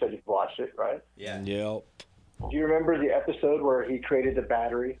Morty. You said you've watched it, right? Yeah. Yep. Do you remember the episode where he created the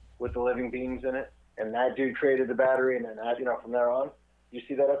battery with the living beings in it, and that dude created the battery, and then that, from there on? You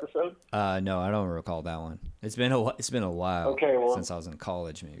see that episode? No, I don't recall that one. It's been a while. Since I was in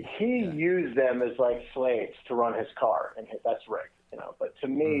college, maybe. He used them as like slaves to run his car, and that's Rick. But to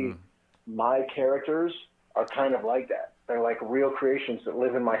me, my characters are kind of like that. They're like real creations that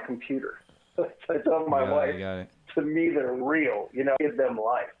live in my computer. I tell my wife, to me, they're real. Give them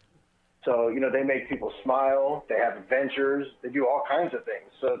life. So they make people smile. They have adventures. They do all kinds of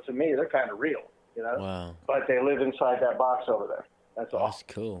things. So to me, they're kind of real. Wow. But they live inside that box over there. That's all. That's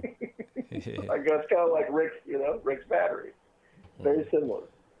cool. It's kind of like Rick's battery. Very similar.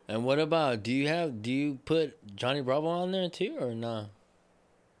 And what about, do you put Johnny Bravo on there too, or no?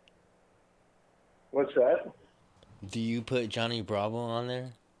 What's that? Do you put Johnny Bravo on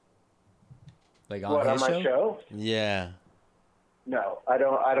there? Like on his my show? Yeah. No, I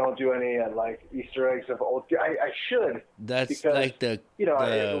don't do any Easter eggs of old. I should. That's because, like the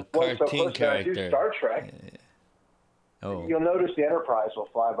cartoon character. I do Star Trek. Oh. You'll notice the Enterprise will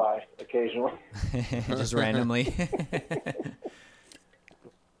fly by occasionally. Just randomly.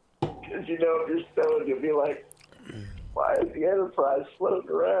 Because if you're stoned, you'll be like, why is the Enterprise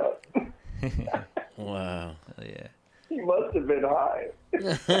floating around? Wow. Hell yeah. He must have been high.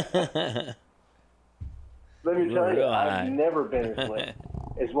 Let me tell you, I've never been as lit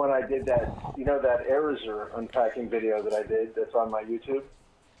as when I did that, that Arizur unpacking video that I did that's on my YouTube.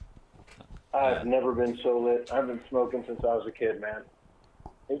 I've never been so lit. I've been smoking since I was a kid, man.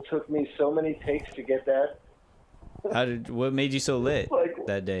 It took me so many takes to get that. What made you so lit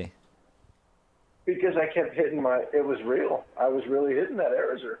that day? Because I kept hitting it was real. I was really hitting that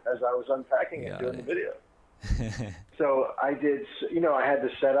Arizur as I was unpacking it doing the video. So I did, I had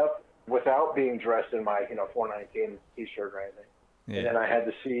to set up without being dressed in my, 419 t-shirt or anything. Yeah. And then I had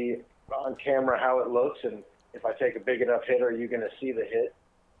to see on camera how it looks, and if I take a big enough hit, are you going to see the hit?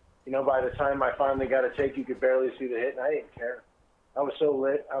 By the time I finally got a take, you could barely see the hit, and I didn't care. I was so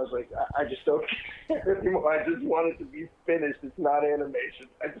lit. I was like, I just don't care anymore. I just want it to be finished. It's not animation.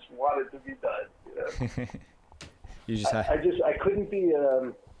 I just want it to be done. I couldn't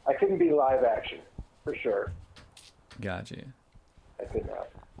be live action for sure. Gotcha. I could not.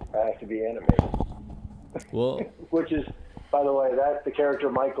 I have to be animated. Well, which is, by the way, the character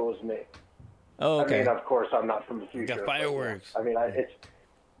Michael is me. Oh, okay. I mean, of course, I'm not from the future. Got fireworks. It's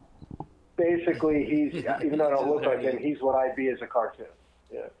basically he's, even though I don't look like him, he's what I'd be as a cartoon.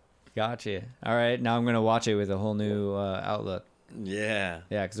 Yeah. Gotcha. All right, now I'm gonna watch it with a whole new outlook. Yeah.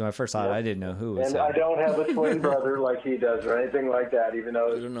 Yeah, because when I first saw it, I didn't know who was. And I don't have a twin brother like he does or anything like that. Even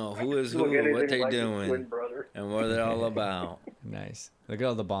though I don't know who is who, what they doing, and what they're all about. Nice. Look at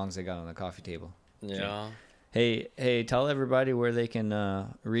all the bongs they got on the coffee table. Yeah. Hey, tell everybody where they can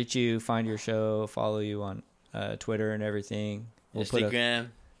reach you, find your show, follow you on Twitter and everything. Instagram.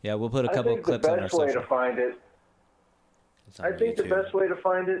 We'll put a couple of clips on our social. I think the best way to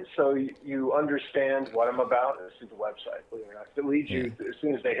find it, so you understand what I'm about, is through the website. Believe it or not, it leads you as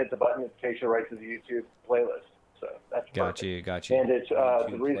soon as they hit the button, it takes you right to the YouTube playlist. So that's got you. And it's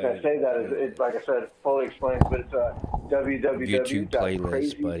the reason I say that is, it, like I said, fully explains, but it's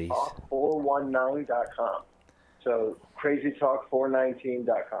www.crazytalk419.com. So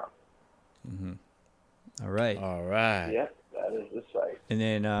crazytalk419.com. Mm-hmm. All right. All right. Yep, that is the site. And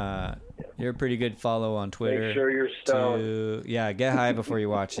then you're a pretty good follow on Twitter. Make sure you're stoned. Yeah, get high before you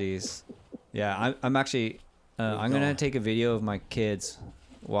watch these. Yeah, I'm actually I'm gonna take a video of my kids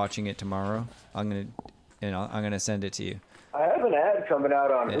watching it tomorrow. I'm gonna send it to you. I have an ad coming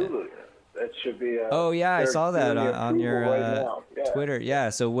out on Hulu. That should be. Oh yeah, I saw that on your right Twitter. Yeah.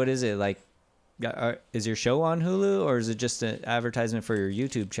 So what is it like? Is your show on Hulu, or is it just an advertisement for your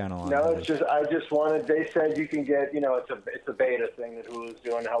YouTube channel? No, it's just I just wanted. They said you can get. It's a beta thing that Hulu's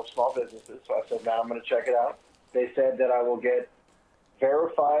doing to help small businesses. So I said, now I'm going to check it out. They said that I will get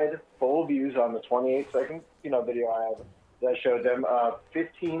verified full views on the 28-second video I have that showed them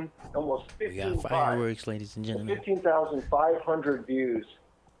almost 15. We got fireworks, ladies and gentlemen. 15,500 views,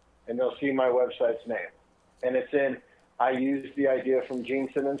 and they'll see my website's name, and it's in. I used the idea from Gene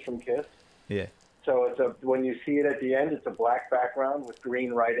Simmons from Kiss. Yeah. So when you see it at the end, it's a black background with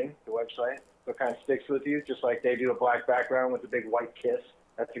green writing, the website. So it kind of sticks with you, just like they do a black background with a big white kiss.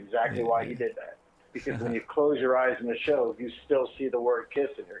 That's exactly why he did that. Because when you close your eyes in the show, you still see the word kiss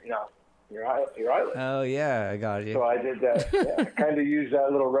in your eyelid. Oh, yeah, I got you. So I did that. Yeah, I kind of used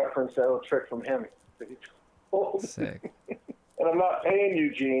that little reference, that little trick from him. Sick. And I'm not paying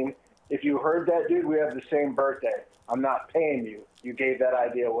you, Gene. If you heard that, dude, we have the same birthday. I'm not paying you. You gave that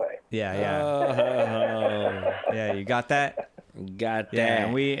idea away. Yeah. Oh. Yeah, you got that? Got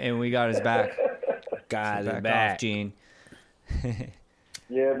that. Yeah, and we got his back. Got it Back back. off, Gene.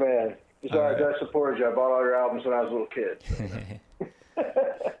 Yeah, man. Besides, I supported you. I bought all your albums when I was a little kid.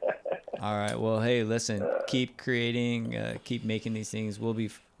 All right. Well, hey, listen. Keep creating. Keep making these things. We'll be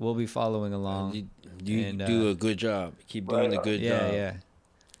following along. You do a good job. Keep doing the good job. Yeah.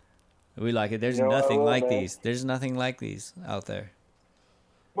 We like it. There's You know, nothing like man. these. There's nothing like these out there.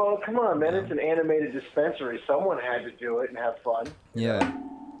 Well, come on, man. It's an animated dispensary. Someone had to do it and have fun. Yeah.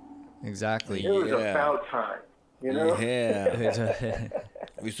 Exactly. It was about time, Yeah.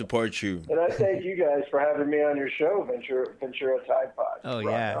 We support you. And I thank you guys for having me on your show, Ventura Tide Pod. Oh,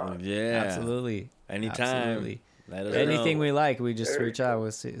 Rock yeah. on. Yeah. Absolutely. Anytime. Absolutely. Let us Anything know. we like, we just Very reach out.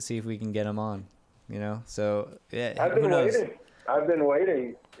 We'll see if we can get them on. So, yeah. I've who been knows? waiting. I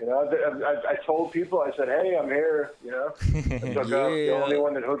told people, I said, hey, I'm here, The only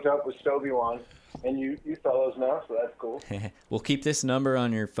one that hooked up was Stoby-Wan. And you fellows know, so that's cool. We'll keep this number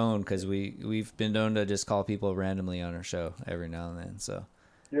on your phone because we've been known to just call people randomly on our show every now and then. So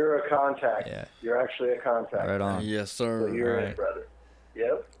You're a contact. Yeah. You're actually a contact. right on. Yes, So sir. you're All right. it, brother.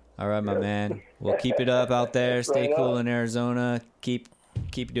 Yep. All right, my man. We'll keep it up out there. Stay Right cool on. in Arizona. Keep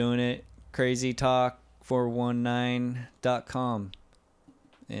doing it. CrazyTalk419.com.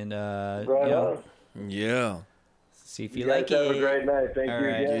 And Right on. Yeah. see if you You guys like have it. a great night. Thank All you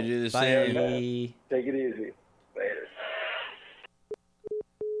right. again. You do the Bye. same. Take it easy. Later.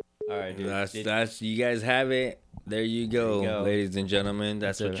 All right, dude. That's you guys have it. There you go, There you go. ladies and gentlemen.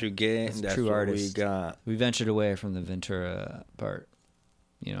 That's That's what a- you get. that's a That's true what artist. we got. We ventured away from the Ventura part,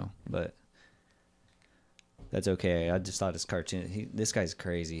 but that's okay. I just thought his cartoon. This guy's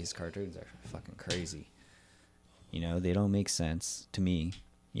crazy. His cartoons are fucking crazy. They don't make sense to me.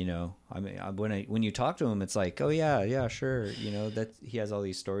 I mean, when you talk to him, it's like, oh yeah, sure. That he has all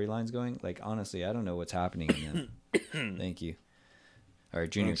these storylines going. Like honestly, I don't know what's happening in them. Thank you. All right,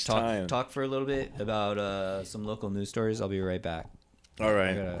 Junior, It's time. talk for a little bit about some local news stories. I'll be right back. All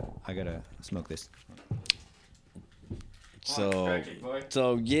right. I gotta smoke this.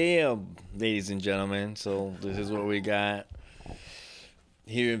 So yeah, ladies and gentlemen. So this is what we got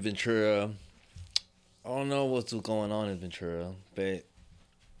here in Ventura. I don't know what's going on in Ventura, but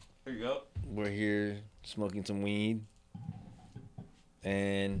Here you go. we're here smoking some weed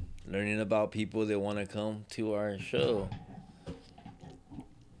and learning about people that want to come to our show.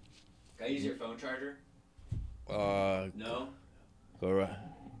 Can I use your phone charger? No. No,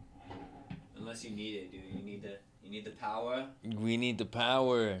 unless you need it, dude. You need the power. We need the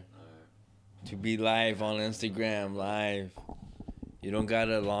power to be live on Instagram live. You don't got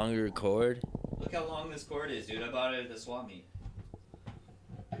a longer cord? Look how long this cord is, dude. I bought it at the swap meet.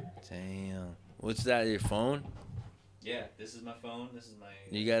 Damn. What's that? Your phone? Yeah, this is my phone. This is my.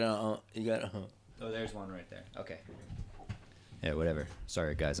 You got a. Oh, there's one right there. Okay. Yeah, whatever.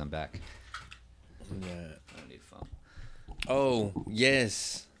 Sorry, guys. I'm back. Yeah. I don't need a phone. Oh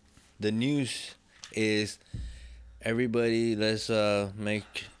yes, the news is everybody. Let's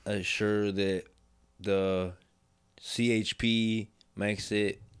make sure that the CHP makes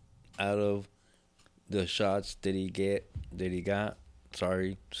it out of the shots that he got.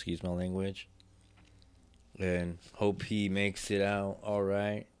 Sorry, excuse my language. And hope he makes it out all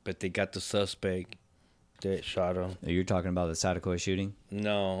right. But they got the suspect that shot him. You're talking about the Satakoy shooting?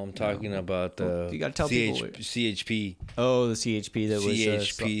 No, I'm talking about the you gotta tell people. CHP. Oh, the CHP that was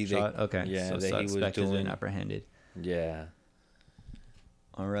CHP shot. Okay, yeah, so that he was suspected doing. and apprehended. Yeah.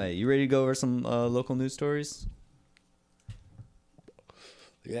 All right, you ready to go over some local news stories?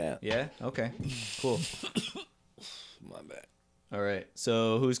 Yeah. Yeah. Okay. Cool. My bad. All right.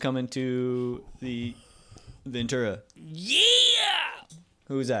 So who's coming to the Ventura? Yeah.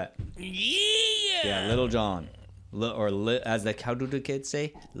 Who's that? Yeah. Yeah, Little John. As how do the kids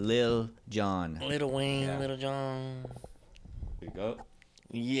say? Lil John. Little Wayne, Yeah. Little John. There you go.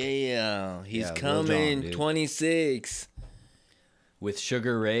 Yeah, he's Yeah, Lil coming. Jon, dude. 26 With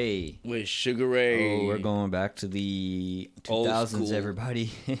Sugar Ray. with Sugar Ray. Oh, we're going back to the Old 2000s, school.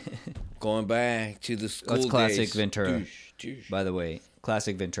 everybody. Going back to the school That's classic days. Ventura. Doosh, doosh. By the way,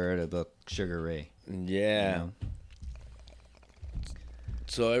 classic Ventura to book Sugar Ray. Yeah. You know?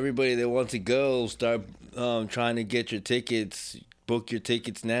 So everybody that wants to go, start trying to get your tickets. Book your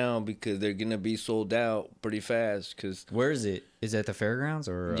tickets now because they're gonna be sold out pretty fast. Cause Where is it? Is it at the fairgrounds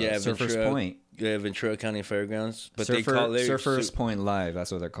or Surfers Ventura, Point? Yeah, Ventura County Fairgrounds. But they Surfer, call it Surfers Point Live.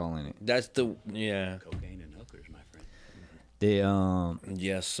 That's what they're calling it. That's the yeah. Cocaine and hookers, my friend. They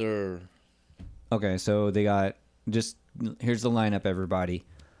Yes, sir. Okay, so they got just here's the lineup, everybody.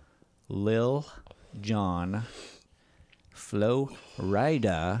 Lil Jon, Flo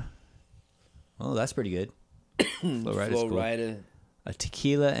Rida. Oh, that's pretty good. Flo Rida's cool. Florida. A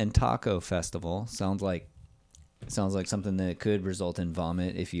tequila and taco festival sounds like something that could result in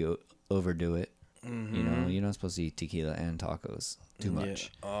vomit if you overdo it. Mm-hmm. You know, you're not supposed to eat tequila and tacos too much.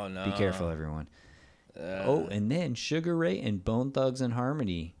 Yeah. Oh no. Be careful, everyone. Oh, and then Sugar Ray and Bone Thugs and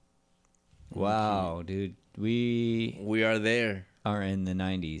Harmony. Wow, dude, We are there. are in the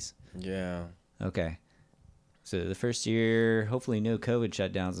 90s. Yeah. Okay. So the first year, hopefully no COVID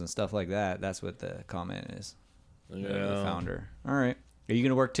shutdowns and stuff like that. That's what the comment is. The Yeah. founder. All right. Are you going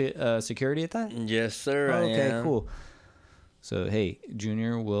to work to security at that? Yes, sir. Oh, I okay, am. cool. So, hey,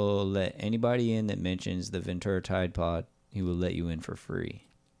 Junior will let anybody in that mentions the Ventura Tide Pod. He will let you in for free.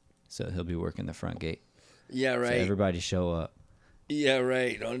 So he'll be working the front gate. Yeah, So right. everybody show up. Yeah,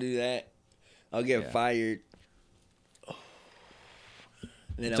 right. Don't do that. I'll get Yeah. fired.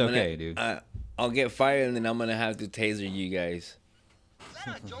 Then It's okay, dude. I'll get fired, and then I'm gonna have to taser you guys.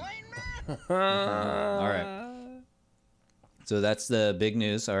 All right. So that's the big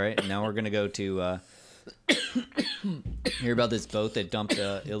news. All right. Now we're going to go to hear about this boat that dumped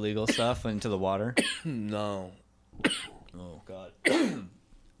illegal stuff into the water. No. Oh, God.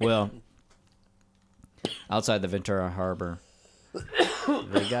 Well, outside the Ventura Harbor,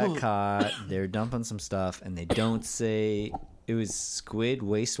 they got caught. They're dumping some stuff, and they don't say it was squid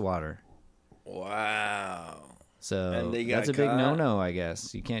wastewater. Wow. So And they got that's a big caught? no-no, I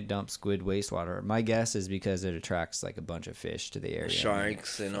guess. You can't dump squid wastewater. My guess is because it attracts like a bunch of fish to the area.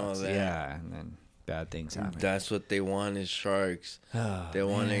 Sharks and all that. Yeah, and then bad things happen. That's what they want is sharks. Oh, They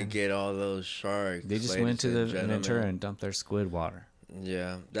want to man. get all those sharks. They just ladies went to the and gentlemen. Ventura and dumped their squid water.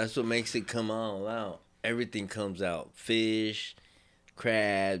 Yeah, that's what makes it come all out. Everything comes out. Fish,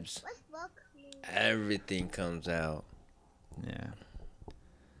 crabs, everything comes out. Yeah.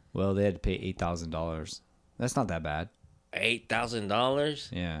 Well, they had to pay $8,000. That's not that bad. $8,000?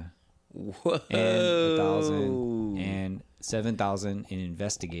 Yeah. Whoa. And $1,000 and $7,000 in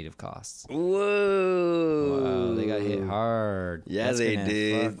investigative costs. Whoa. Wow, they got hit hard. Yeah, That's they gonna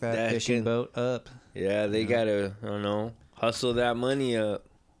did. Fuck that That fishing can- boat up. Yeah, they gotta, I don't know, hustle that money up.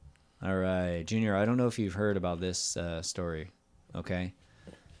 All right, Junior. I don't know if you've heard about this story. Okay.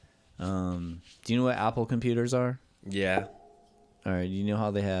 Do you know what Apple computers are? Yeah. All right. You know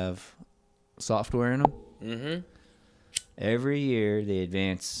how they have software in them? Mm-hmm. Every year they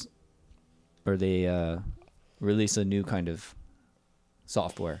advance, or they release a new kind of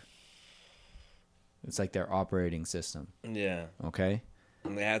software. It's like their operating system. Yeah. Okay.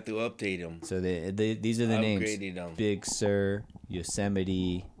 And they have to update them. So these are the names: Upgraded 'em. Big Sur,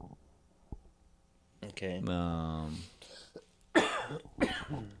 Yosemite. Okay.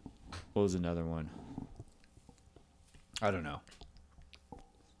 What was another one? I don't know.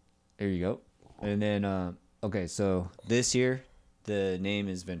 There you go. And then, okay, so this year, the name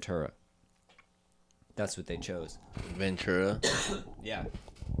is Ventura. That's what they chose. Ventura. Yeah.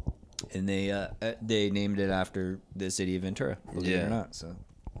 And they named it after the city of Ventura, believe it Yeah. or not. So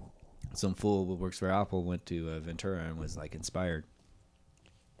some fool who works for Apple went to Ventura and was like inspired.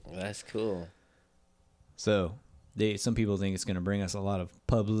 That's cool. So some people think it's going to bring us a lot of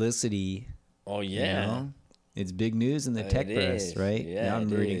publicity. Oh, you yeah. know? It's big news in the It tech press, is. right? Yeah, now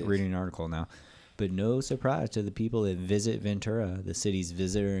I'm it reading is. an article now. But no surprise to the people that visit Ventura, the city's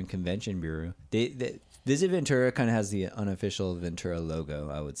visitor and convention bureau. Visit Ventura kind of has the unofficial Ventura logo,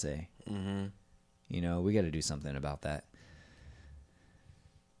 I would say. Mm-hmm. You know, we got to do something about that.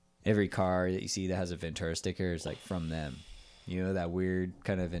 Every car that you see that has a Ventura sticker is like from them. You know, that weird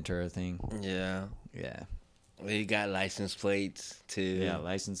kind of Ventura thing? Yeah. Yeah. We got license plates, too. Yeah,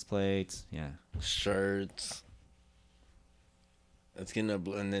 license plates. Yeah. Shirts. It's gonna,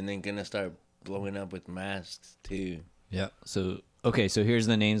 and then they're gonna start blowing up with masks, too. Yeah. So, okay, so here's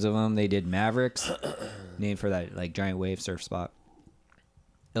the names of them. They did Mavericks, named for that, like, giant wave surf spot.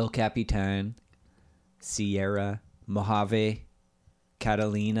 El Capitan, Sierra, Mojave,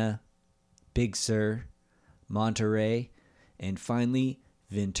 Catalina, Big Sur, Monterey, and finally,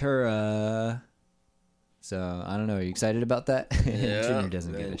 Ventura. So, I don't know. Are you excited about that? Yeah, Junior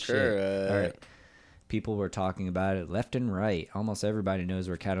doesn't give a shit. All right. People were talking about it left and right. Almost everybody knows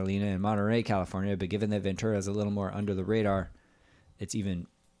where Catalina and Monterey, California, but given that Ventura is a little more under the radar, it's even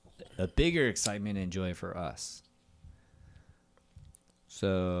a bigger excitement and joy for us.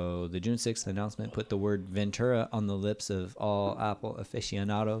 So the June 6th announcement put the word Ventura on the lips of all Apple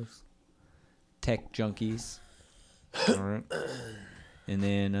aficionados, tech junkies. All right. And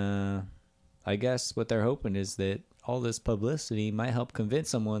then I guess what they're hoping is that all this publicity might help convince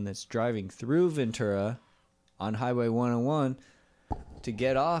someone that's driving through Ventura on Highway 101 to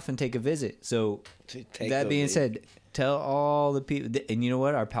get off and take a visit. So that being said, tell all the people, and you know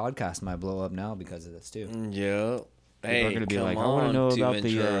what? Our podcast might blow up now because of this too. Yeah. People are going to be like, I want to know about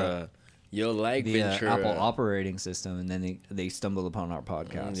Ventura. You'll like the Ventura. Apple operating system, and then they stumble upon our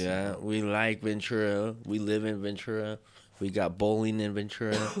podcast. Yeah, we like Ventura. We live in Ventura. We got bowling in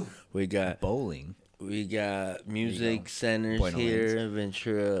Ventura. We got bowling. We got music centers here.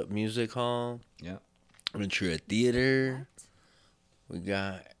 Ventura Music Hall. Yeah. Ventura Theater. We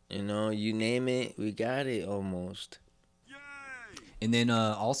got, you name it, we got it almost. And then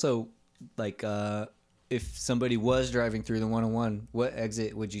also, like, if somebody was driving through the 101, what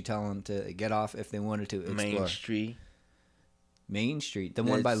exit would you tell them to get off if they wanted to explore? Main Street. Main Street? The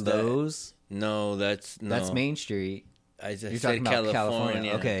one by Lowe's? No, that's Main Street. I just You're said talking about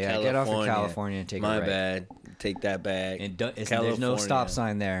California. Okay, yeah, get off in California and take a right. My bad. Take that back. And there's no stop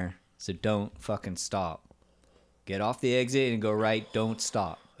sign there, so don't fucking stop. Get off the exit and go right. Don't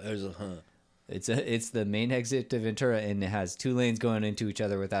stop. There's a It's the main exit to Ventura, and it has two lanes going into each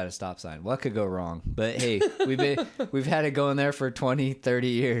other without a stop sign. What could go wrong? But hey, we've had it going there for 20, 30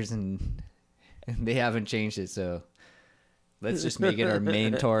 years, and they haven't changed it. So let's just make it our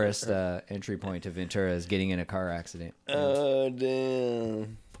main tourist entry point to Ventura is getting in a car accident. Oh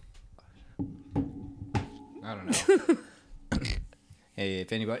damn! I don't know. Hey,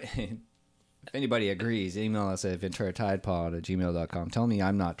 if anybody agrees, email us at venturatidepod@gmail.com. Tell me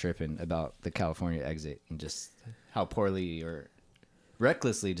I'm not tripping about the California exit and just how poorly or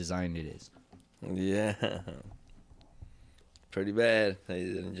recklessly designed it is. Yeah. Pretty bad,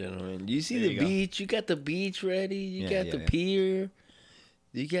 ladies and gentlemen. You see the beach? You got the beach ready? You got the pier?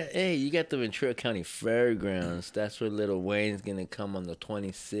 You got the Ventura County Fairgrounds. That's where Lil Wayne's going to come on the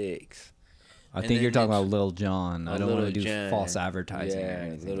 26th. I think you're talking about Lil Jon. I don't want to do false advertising or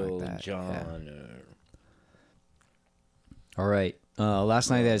anything Lil like that. Jon. Yeah. All right. Last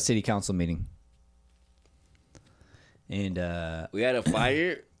night they had a city council meeting. And we had a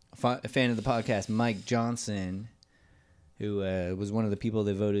fire. A fan of the podcast, Mike Johnson, who was one of the people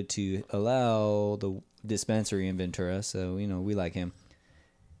that voted to allow the dispensary in Ventura. So, we like him.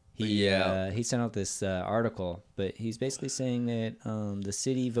 He sent out this article, but he's basically saying that the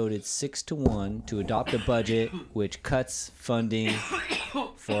city voted 6-1 to adopt a budget which cuts funding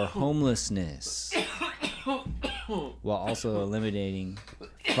for homelessness, while also eliminating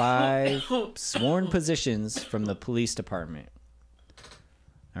 5 sworn positions from the police department.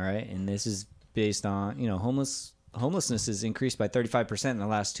 All right, and this is based on homelessness has increased by 35% in the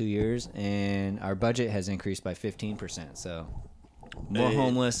last 2 years, and our budget has increased by 15%. So. More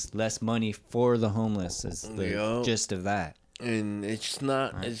homeless, less money for the homeless is the gist of that. And it's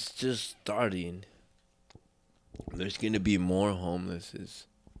not, right. It's just starting. There's going to be more homelesses.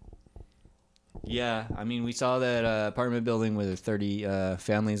 Yeah, I mean, we saw that apartment building where 30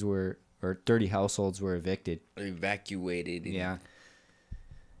 families were, or 30 households were evicted. Evacuated. Yeah.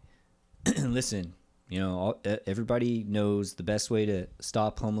 Listen, everybody knows the best way to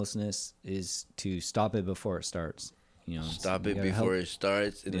stop homelessness is to stop it before it starts. Stop it before it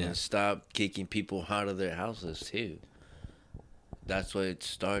starts, and then stop kicking people out of their houses too. That's why it's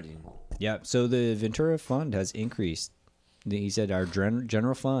starting. Yeah. So the Ventura Fund has increased. He said our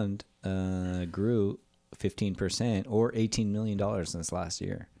general fund grew 15%, or $18 million since last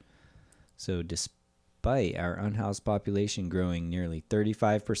year. So despite our unhoused population growing nearly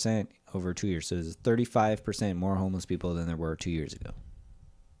 35% over 2 years. So there's 35% more homeless people than there were 2 years ago.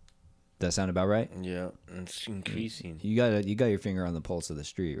 Does that sound about right? Yeah, it's increasing. You got your finger on the pulse of the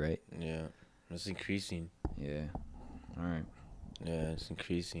street, right? Yeah, it's increasing. Yeah. All right. Yeah, it's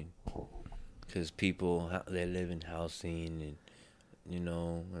increasing. Because people, they live in housing and, you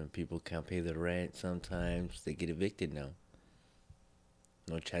know, when people can't pay the rent sometimes, they get evicted now.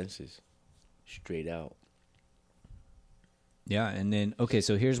 No chances. Straight out. Yeah, and then, okay,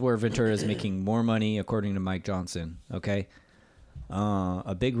 so here's where Ventura is making more money, according to Mike Johnson, okay?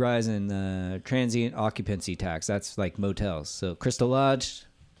 A big rise in the transient occupancy tax. That's like motels. So Crystal Lodge,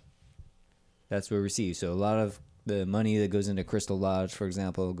 that's where we see. So a lot of the money that goes into Crystal Lodge, for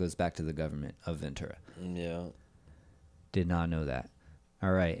example, goes back to the government of Ventura. Yeah. Did not know that.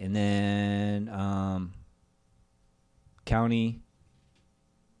 All right, and then county.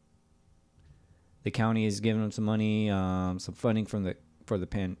 The county is giving them some money, some funding for the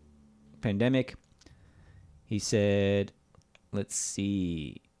pandemic. He said, let's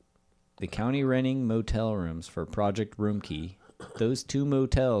see, the county renting motel rooms for Project Roomkey. Those 2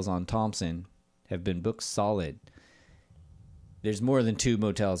 motels on Thompson have been booked solid. There's more than 2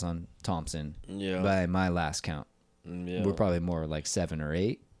 motels on Thompson by my last count. Yeah. We're probably more like 7 or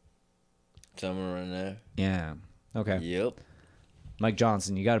 8. Somewhere in there. Yeah. Okay. Yep. Mike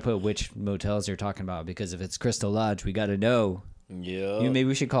Johnson, you got to put which motels you're talking about, because if it's Crystal Lodge, we got to know. Yeah. Maybe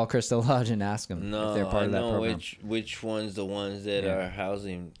we should call Crystal Lodge and ask them if they're part of that program. which one's the ones that are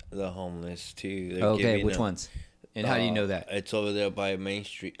housing the homeless too. Okay, which ones? And how do you know that? It's over there by Main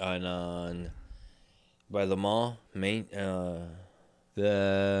Street on by the mall. The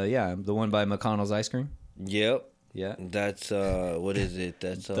one by McConnell's Ice Cream. Yep. Yeah. That's what is it?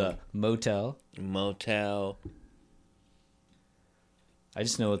 That's the motel. Motel. I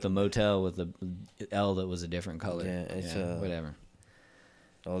just know with the motel with the L that was a different color. Yeah, it's whatever.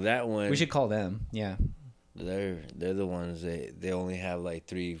 Oh, that one. We should call them. Yeah. They're the ones they only have like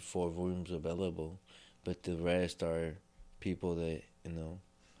 3-4 rooms available, but the rest are people that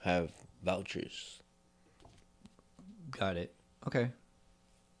have vouchers. Got it. Okay.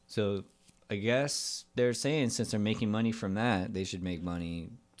 So I guess they're saying since they're making money from that, they should make money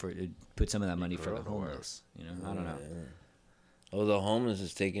put some of that money for the homeless. I don't know. Oh, the homeless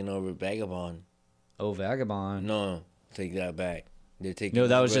is taking over Vagabond. Oh, Vagabond. No, take that back. They're taking. No,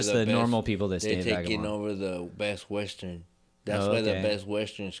 that was over just the normal people that stay at They're Vagabond. taking over the Best Western. That's why the Best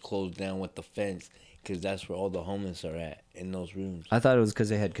Western's closed down with the fence, because that's where all the homeless are at, in those rooms. I thought it was because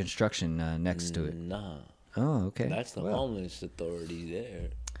they had construction next to it. Nah. Oh, okay. That's the homeless authority there.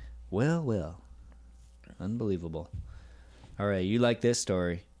 Well. Unbelievable. All right, you like this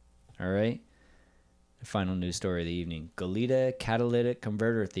story. All right. The final news story of the evening. Goleta catalytic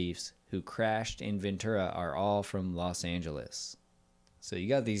converter thieves who crashed in Ventura are all from Los Angeles. So you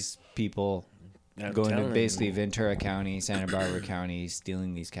got these people going to basically Ventura County, Santa Barbara County,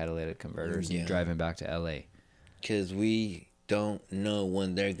 stealing these catalytic converters and driving back to L.A. Because we don't know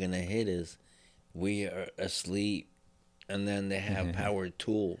when they're going to hit us. We are asleep, and then they have powered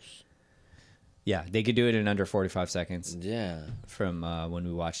tools. Yeah, they could do it in under 45 seconds. Yeah. From when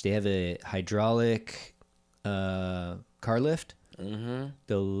we watched. They have a hydraulic car lift. Mm-hmm.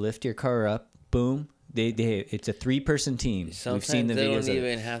 They'll lift your car up. Boom. It's a 3-person team. Sometimes We've seen the they videos. don't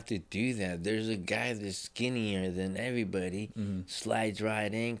even have to do that. There's a guy that's skinnier than everybody. Mm-hmm. Slides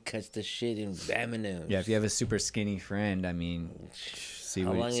right in, cuts the shit in dominoes. Yeah, if you have a super skinny friend, I mean, see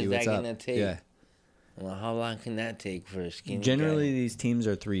how long what's is that up. gonna take? Yeah. Well, how long can that take for a skinny Generally, guy? these teams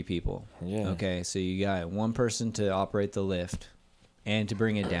are 3 people. Yeah. Okay, so you got one person to operate the lift and to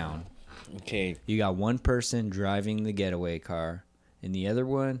bring it down. Okay. You got one person driving the getaway car, and the other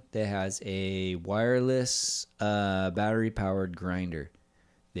one that has a wireless battery-powered grinder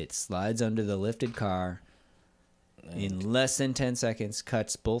that slides under the lifted car in less than 10 seconds,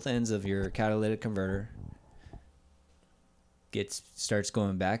 cuts both ends of your catalytic converter, starts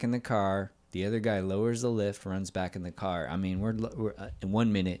going back in the car. The other guy lowers the lift, runs back in the car. I mean, we're in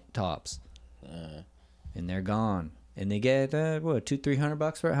 1 minute tops, and they're gone. And they get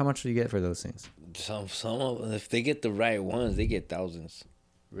 $200-$300 for it. How much do you get for those things? Some of them, if they get the right ones, they get thousands.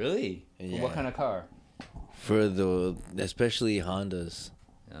 Really? Yeah. For what kind of car? For especially Hondas.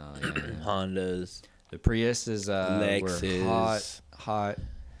 Oh yeah. Hondas. The Prius is Lexus. Were hot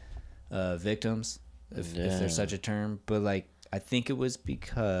victims, if there's such a term. But like, I think it was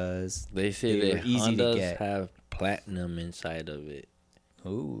because they say that easy to Hondas get. have platinum inside of it.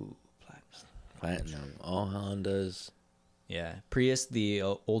 Ooh, platinum. All Hondas. Yeah, Prius, the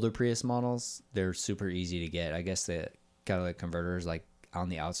older Prius models, they're super easy to get. I guess the catalytic converter is like on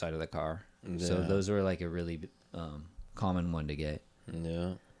the outside of the car, so those were like a really common one to get.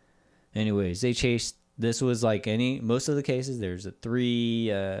 Yeah. Anyways, they chased. This was like most of the cases. There's a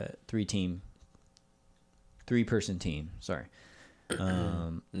three-person team. Sorry. They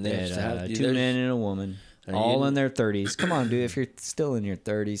had 2 men and a woman, all in their 30s. Come on, dude. If you're still in your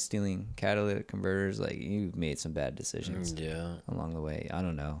 30s stealing catalytic converters, like, you've made some bad decisions. Yeah. Along the way. I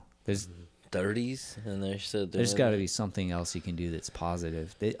don't know. There's 30s, and they're still doing there's got to be something else you can do that's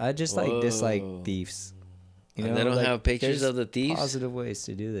positive. I just dislike thieves. You know, they don't have pictures of the thieves? Positive ways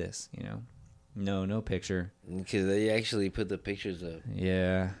to do this, you know. No picture. Because they actually put the pictures up.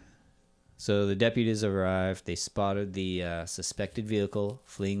 Yeah. So the deputies arrived. They spotted the suspected vehicle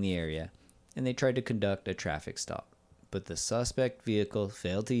fleeing the area, and they tried to conduct a traffic stop. But the suspect vehicle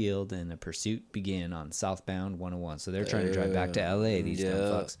failed to yield, and a pursuit began on southbound 101. So they're trying to drive back to L.A., these dumb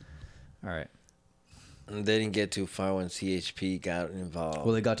fucks. All right. And they didn't get too far when CHP got involved.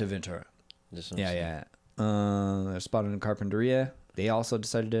 Well, they got to Ventura. Yeah. They're spotted in Carpinteria. They also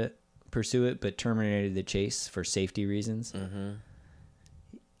decided to pursue it, but terminated the chase for safety reasons. Mm-hmm.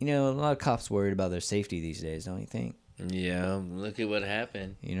 You know, a lot of cops worried about their safety these days, don't you think? Yeah, look at what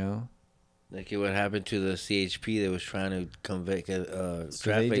happened. You know? Look at what happened to the CHP that was trying to convict a traffic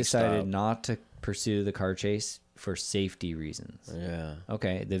So they decided stop. not to pursue the car chase for safety reasons. Yeah.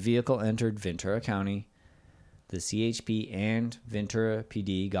 Okay, the vehicle entered Ventura County. The CHP and Ventura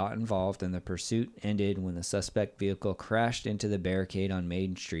PD got involved, and the pursuit ended when the suspect vehicle crashed into the barricade on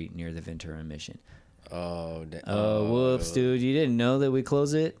Main Street near the Ventura Mission. Oh, whoops, dude. You didn't know that we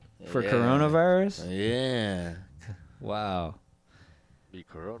close it for coronavirus? Yeah. Wow. The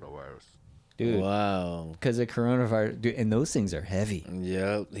coronavirus. Dude. Wow. Because of coronavirus. Dude, and those things are heavy.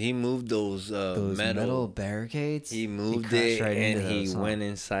 Yeah. He moved those metal barricades. He moved crashed it, right and into he those, went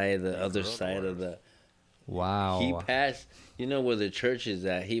inside the other side of the... Wow. He passed... You know where the church is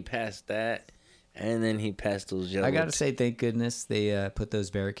at? He passed that, and then he passed those yellow... I gotta say, thank goodness they put those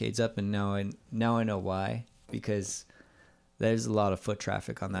barricades up, and now I know why. Because there's a lot of foot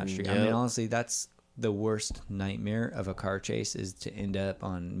traffic on that street. Yep. I mean, honestly, that's the worst nightmare of a car chase, is to end up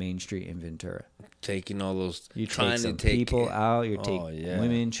on Main Street in Ventura. Taking all those... You trying take some to take people out. You take yeah.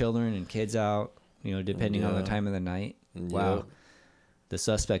 women, children, and kids out, you know, depending on the time of the night. Wow. Yep. The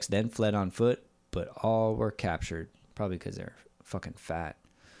suspects then fled on foot, but all were captured. Probably because they're fucking fat,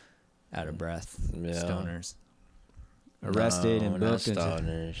 out of breath, stoners. Arrested and booked. Not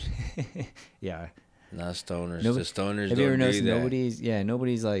stoners. Yeah. Not stoners. Nobody, the stoners have you ever don't noticed do that.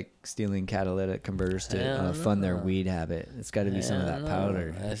 nobody's like stealing catalytic converters to fund their weed habit. It's got to be some of that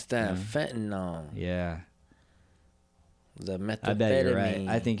powder. That's that fentanyl. Yeah. The methamphetamine. I bet you're right.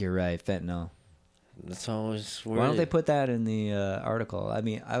 I think you're right. Fentanyl. That's always weird. Why don't they put that in the article? I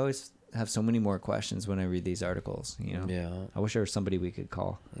mean, I always have so many more questions when I read these articles, you know? Yeah. I wish there was somebody we could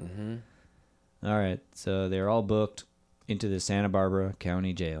call. Mm-hmm. All right. So they're all booked into the Santa Barbara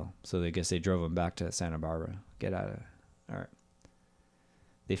County Jail. So I guess they drove them back to Santa Barbara. Get out of... All right.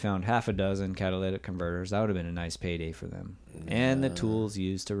 They found half a dozen catalytic converters. That would have been a nice payday for them. And the tools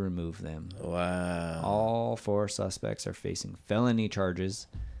used to remove them. Wow. All 4 suspects are facing felony charges.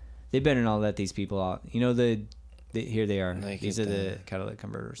 They better not let these people out. You know, here they are. These are the catalytic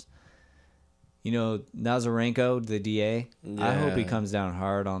converters. You know, Nazarenko, the DA, I hope he comes down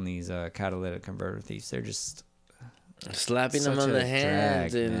hard on these catalytic converter thieves. They're just... slapping them such on a the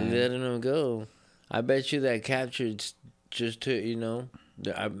hands drag, and man. letting them go. I bet you that captured just to, you know...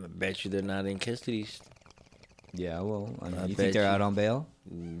 I bet you they're not in custody. Yeah, well, I mean, I you bet think they're you. out on bail?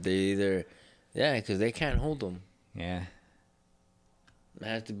 They either... Yeah, because they can't hold them. Yeah. It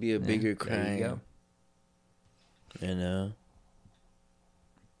has to be a bigger crime. There you go. You know?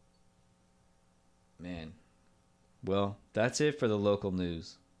 Man. Well, that's it for the local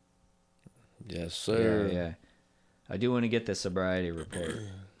news. Yes, sir. Yeah. I do want to get the sobriety report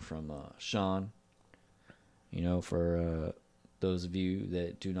from Sean. You know, for those of you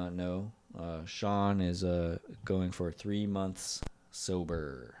that do not know, Sean is going for 3 months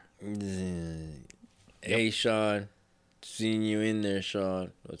sober. Hey, Sean. Seeing you in there,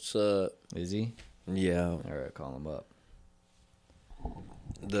 Sean. What's up? Is he? Yeah. All right, call him up.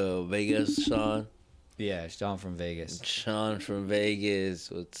 The Vegas Sean. Yeah, Sean from Vegas. Sean from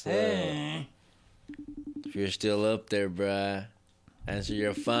Vegas. What's up? If you're still up there, bruh, answer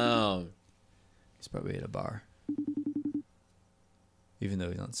your phone. He's probably at a bar. Even though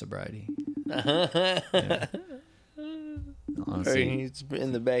he's on sobriety. Yeah. Or Honestly, he's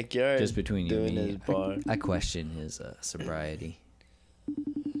in the backyard just between you doing and me, his bar. I question his sobriety.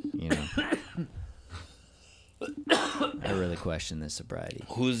 You know, I really question this sobriety.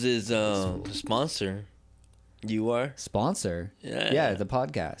 Who's his sponsor? You are? Sponsor? Yeah. Yeah, the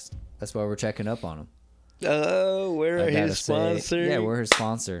podcast. That's why we're checking up on him. Oh, we're I gotta his sponsor. say, yeah, we're his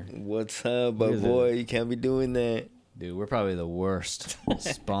sponsor. What's up, but boy, you can't be doing that. Dude, we're probably the worst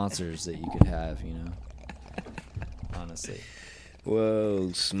sponsors that you could have, you know? Honestly.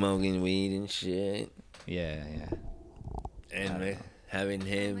 Whoa, smoking weed and shit. Yeah. And having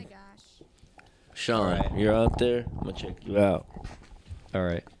him. Oh my gosh. Sean, Alright. you're out there? I'm going to check you out. All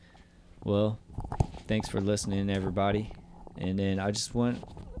right. Well, thanks for listening, everybody. And then I just want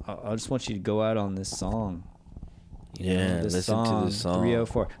you to go out on this song. Listen to the song.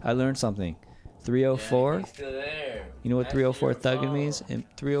 304. I learned something. 304. He's still there. You know what That's 304 your thuggin' phone. means? And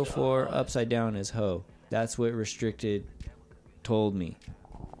 304 upside down is hoe. That's what Restricted told me.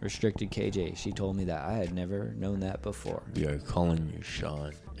 Restricted KJ. She told me that. I had never known that before. We are calling you,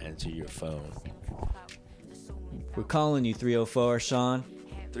 Sean. Answer your phone. We're calling you 304, Sean.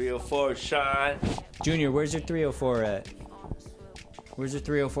 304, Sean. Junior, where's your 304 at? Where's your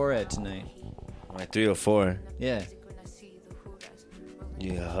 304 at tonight? My 304. Yeah.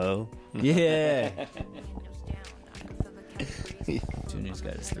 You hoe? Yeah. Junior's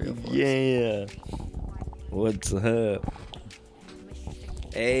got his 304. Yeah. What's up?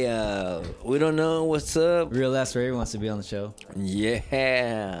 Hey, we don't know what's up. Real Last Ray wants to be on the show.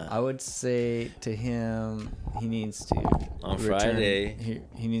 Yeah. I would say to him, he needs to On return- Friday.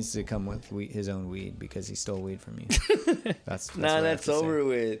 He needs to come with his own weed because he stole weed from you. That's Nah, what I have that's to say. over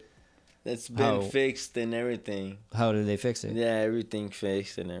with. That's been How? fixed and everything. How did they fix it? Yeah, everything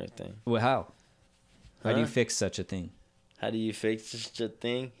fixed and everything. Well, how? How do you Huh? fix such a thing? How do you fix such a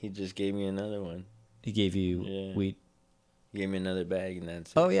thing? He just gave me another one. He gave you Yeah. weed. He gave me another bag and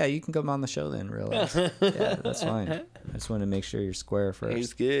that's it. Oh yeah, you can come on the show then. Realize. Yeah, that's fine. I just want to make sure you're square He's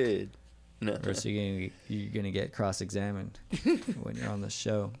first, good. No. or else you're gonna get cross-examined when you're on the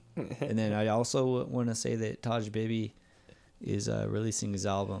show. And then I also want to say that Taj Baby is releasing his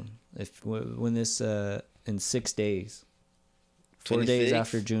album. When this in 6 days, 4 days 26?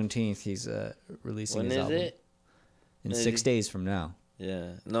 after Juneteenth, he's releasing When his is album. it? In Is 6 he- days from now.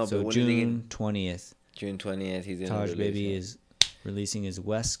 Yeah. No, So but when June 20th, June 20th, he's in Taj Baby is releasing his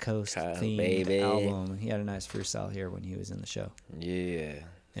West Coast Kyle themed Baby. album. He had a nice freestyle here when he was in the show. Yeah.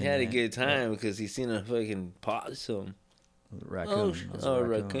 He And had a then- good time because he seen a fucking possum. Raccoon. It was a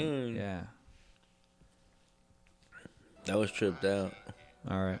raccoon. Yeah. That was tripped out.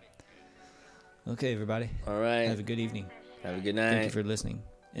 All right. Okay, everybody. All right. Have a good evening. Have a good night. Thank you for listening.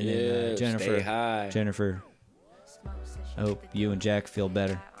 And yeah, then Jennifer. stay high. Jennifer, I hope you and Jack feel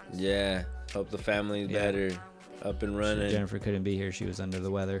better. Yeah. Hope the family's Yeah. better. Up and running. Jennifer couldn't be here. She was under the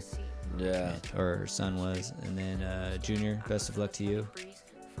weather. Yeah. Or her son was. And then Junior, best of luck to you.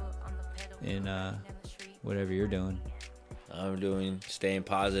 In whatever you're doing. I'm doing staying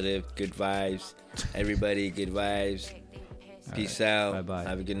positive. Good vibes. Everybody, good vibes. Peace out. Bye-bye.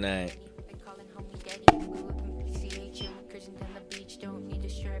 Have a good night. They calling homie daddy. We whipping PCH and we cruising down the beach. Don't need a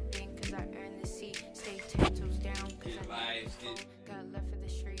strap in cause I earned the seat. Stay 10 toes down cause I need the fold. Got left for the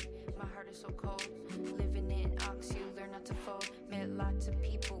street. My heart is so cold. Living in ox, you learn not to fold. Met lots of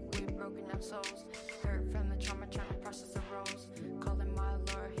people with broken down souls. Hurt from the trauma, trying to process the roles. Calling my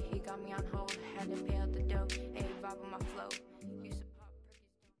lord, he got me on hold. Had to pay out the dough. A vibe on my flow.